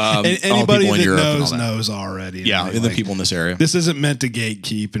 And people anybody in that Europe and all knows that. knows already. Yeah, Like, the people in this area. This isn't meant to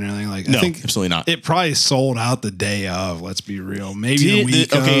gatekeep and everything. Like, No, I think absolutely not. It probably sold out the day of. Let's be real. Maybe the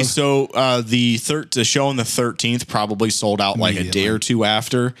week Okay, of. so the show on the 13th probably sold out like a day or two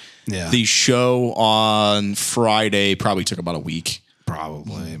after. Yeah. The show on Friday probably took about a week,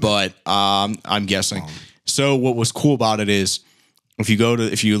 Probably. but I'm guessing. So what was cool about it is if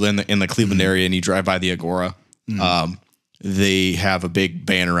you live in the Cleveland area and you drive by the Agora, they have a big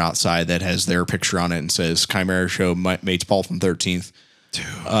banner outside that has their picture on it and says Chimera Show Mates Paul from 13th.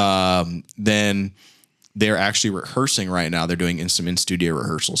 Then they're actually rehearsing right now. They're doing some in-studio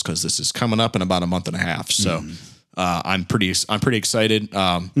rehearsals because this is coming up in about a month and a half. So I'm pretty excited.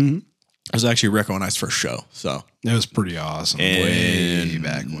 It was actually Rico and I's first show. So It was pretty awesome. Way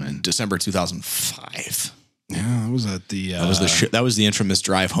back when. December 2005. Yeah, it was at the. That was the infamous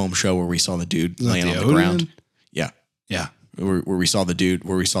drive home show where we saw the dude that laying the on the Odeon? ground. Yeah. Yeah. Where we saw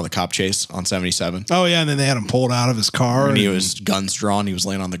the cop chase on 77. Oh, yeah. And then they had him pulled out of his car. And he was guns drawn. He was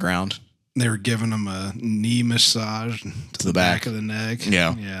laying on the ground. They were giving him a knee massage to the back of the neck.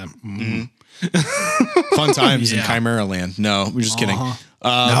 Yeah. Yeah. Fun times in Chimera Land. No, we're just kidding.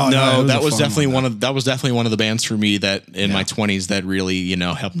 No, that was definitely one of the bands for me that in my 20s that really,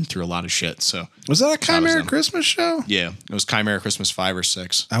 helped me through a lot of shit. So was that a Chimera Christmas show? Yeah, it was Chimera Christmas 5 or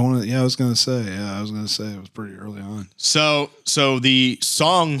 6. I was gonna say it was pretty early on. So the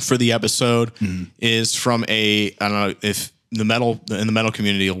song for the episode is from I don't know if in the metal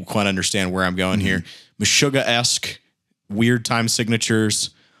community will quite understand where I'm going here. Meshuggah-esque, weird time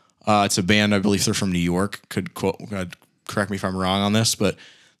signatures. It's a band, I believe they're from New York. Correct me if I'm wrong on this, but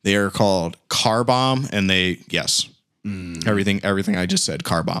they are called Car Bomb, and everything I just said,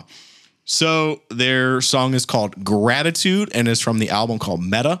 Car Bomb. So their song is called Gratitude, and is from the album called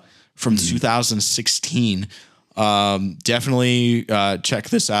Meta from 2016. Definitely check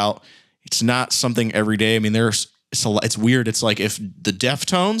this out. It's not something every day. I mean, it's weird. It's like if the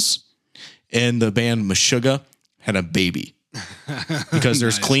Deftones and the band Meshuggah had a baby. Because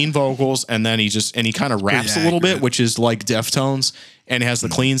there's clean vocals, and then he kind of raps a little bit, which is like Deftones, and it has the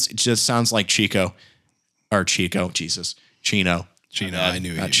cleans. It just sounds like Chino. I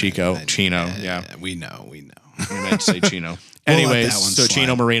knew not Chico. Chino. Yeah, we know. We meant to say Chino. Anyways, so slide.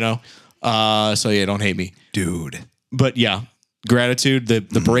 Chino Marino. Don't hate me, dude. But yeah, Gratitude. The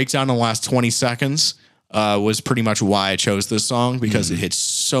breakdown in the last 20 seconds was pretty much why I chose this song, because it hits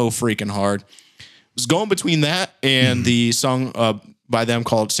so freaking hard. Was going between that and the song by them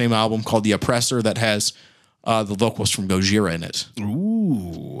same album called The Oppressor that has the vocals from Gojira in it.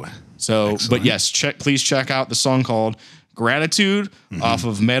 Ooh. So, excellent. But yes, please check out the song called Gratitude off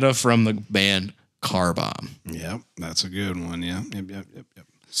of Meta from the band Car Bomb. Yep, that's a good one. Yeah. Yep.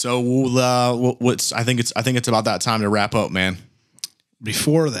 So I think it's about that time to wrap up, man.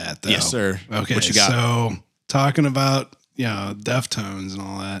 Before that, though. Yes, sir. Okay. What you got? So talking about Deftones and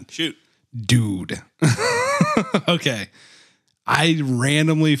all that. Shoot. Dude. Okay. I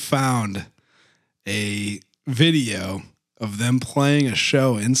randomly found a video of them playing a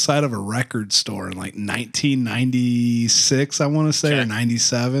show inside of a record store in like 1996, I want to say, or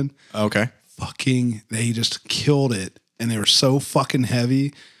 97. Okay. They just killed it. And they were so fucking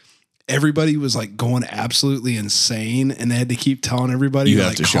heavy. Everybody was like going absolutely insane, and they had to keep telling everybody you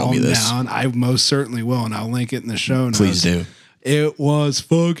have to show me this. Down. I most certainly will, and I'll link it in the show notes. Please do. It was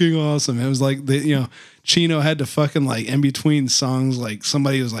fucking awesome. It was like Chino had to fucking like in between songs, like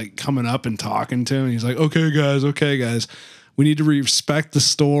somebody was like coming up and talking to him. And he's like, okay, guys, we need to respect the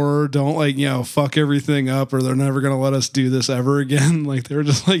store. Don't fuck everything up, or they're never going to let us do this ever again. Like they were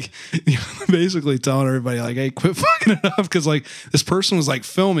just like basically telling everybody like, hey, quit fucking it up. Cause like this person was like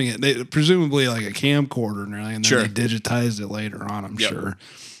filming it. They presumably like a camcorder and everything. And then they digitized it later on. I'm sure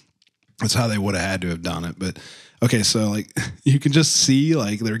that's how they would have had to have done it. But okay, so like you can just see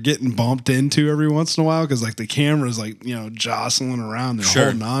like they're getting bumped into every once in a while because like the camera's like jostling around, they're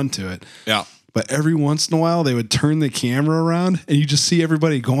holding on to it. Yeah. But every once in a while they would turn the camera around and you just see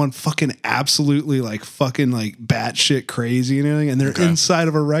everybody going fucking absolutely like fucking like batshit crazy and everything, and they're inside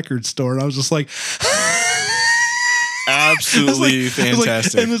of a record store, and I was just like. Absolutely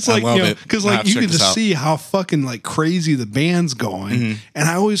fantastic. And it's like, because like you can just see how fucking like crazy the band's going. And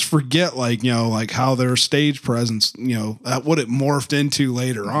I always forget like how their stage presence, what it morphed into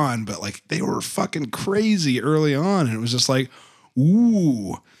later on. But like they were fucking crazy early on. And it was just like,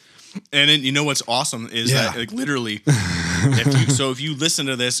 ooh. And then, you know what's awesome is that like literally, if you listen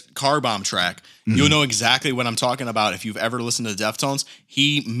to this Car Bomb track, you'll know exactly what I'm talking about. If you've ever listened to Deftones,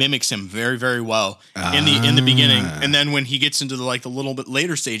 he mimics him very, very well in the beginning, and then when he gets into the little bit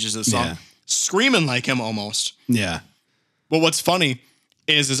later stages of the song, screaming like him almost. Yeah. But what's funny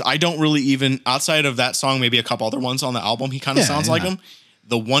is I don't really even outside of that song, maybe a couple other ones on the album, he kind of sounds like him.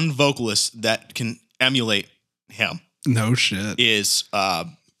 The one vocalist that can emulate him, no shit, is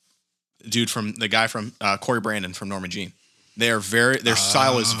the guy from Corey Brandon from Norma Jean. Their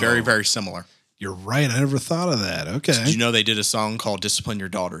style is very, very similar. You're right. I never thought of that. Okay. Did you know they did a song called "Discipline Your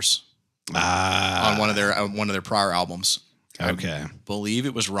Daughters" on one of their prior albums? Okay. I believe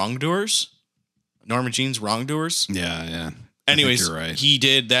it was Wrongdoers. Norma Jean's Wrongdoers. Yeah. Anyways, you're right. He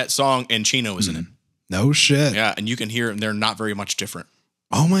did that song, and Chino was in it. No shit. Yeah, and you can hear them. They're not very much different.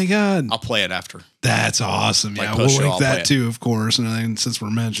 Oh my God. I'll play it after. That's awesome. Yeah, we'll link that too, of course. And then since we're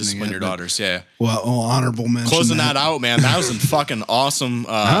mentioning Discipline Your Daughters, yeah. Well, honorable mention. Closing that out, man. That was a fucking awesome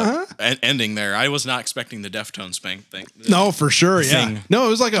ending there. I was not expecting the Deftones thing. No, for sure. Yeah. No, it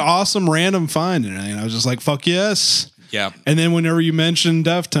was like an awesome random find. And I was just like, fuck yes. Yeah. And then whenever you mentioned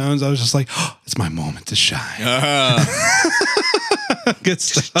Deftones, I was just like, oh, it's my moment to shine. Good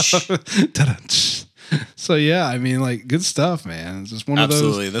stuff. So yeah, I mean, like, good stuff, man. It's just one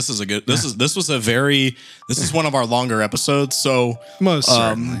Absolutely. of those. This is a good. This is one of our longer episodes. So Most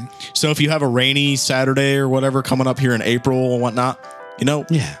certainly. So if you have a rainy Saturday or whatever coming up here in April and whatnot,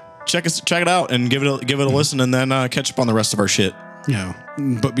 Yeah. check it out and give it a listen, and then catch up on the rest of our shit.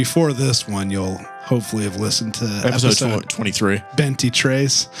 But before this one, you'll hopefully have listened to Episode 23. Benti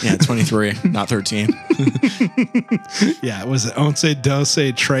Trace. Yeah, 23, not 13. Yeah, was it Once Dose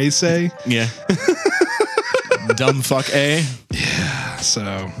Trace? Yeah. Dumb fuck A. Yeah.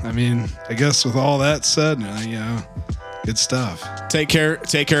 So, I mean, I guess with all that said, good stuff. Take care,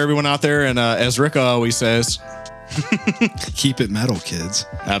 everyone out there, and as Rick always says, keep it metal, kids.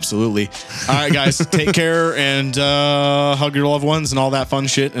 Absolutely. All right, guys, take care and hug your loved ones and all that fun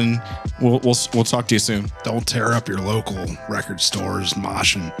shit, and we'll talk to you soon. Don't tear up your local record stores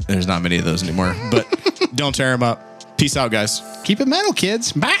moshing. There's not many of those anymore, but don't tear them up. Peace out, guys. Keep it metal,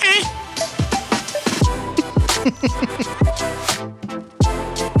 kids. Bye.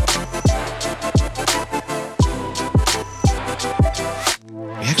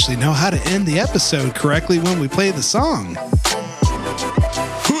 We actually know how to end the episode correctly when we play the song.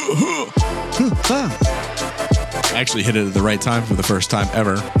 I actually hit it at the right time for the first time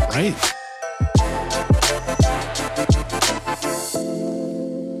ever. Right.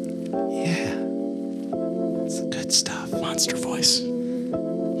 Yeah. It's the good stuff. Monster voice.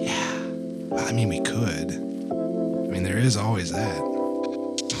 Yeah. Well, I mean, we could. I mean, there is always that.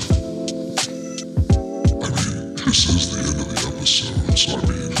 This is the end of the episode, so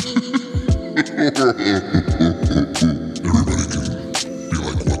everybody can be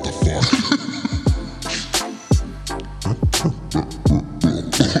like, what the fuck?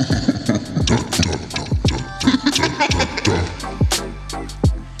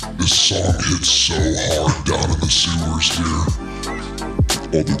 This song hits so hard down in the sewers here.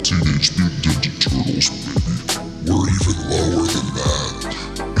 All the Teenage Mutant Ninja Turtles, baby. We're even lower than that.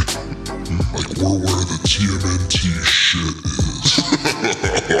 Like, we're where the TMNT shit is.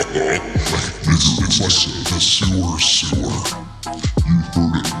 It's like the sewer. You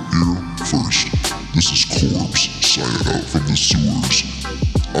heard it here first. This is Corpse signing out from the sewers.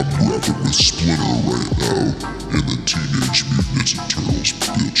 I'm rapping with Splinter right now in the Teenage Mutant Ninja Turtles,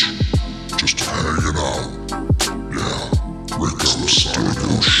 bitch. Just hanging out. Yeah, right down the side of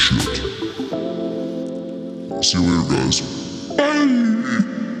your shit. See you later, guys.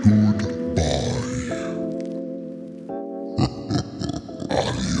 Goodbye.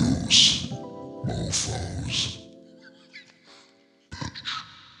 Adios, mofos.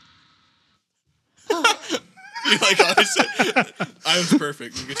 Like I said, I was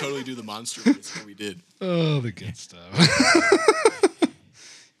perfect. We could totally do the monster voice that we did. Oh, the good stuff.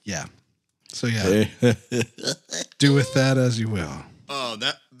 Yeah. So yeah, do with that as you will. Oh,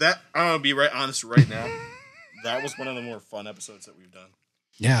 that I'm gonna be right honest right now. That was one of the more fun episodes that we've done.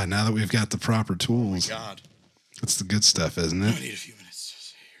 Yeah, now that we've got the proper tools. God, That's the good stuff, isn't I it? need a few minutes to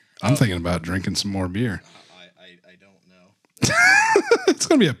sit here. I'm thinking about drinking some more beer. I don't know. It's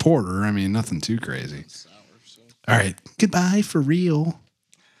going to be a porter. I mean, nothing too crazy. Sour, so. All right. Goodbye for real.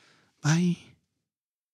 Bye.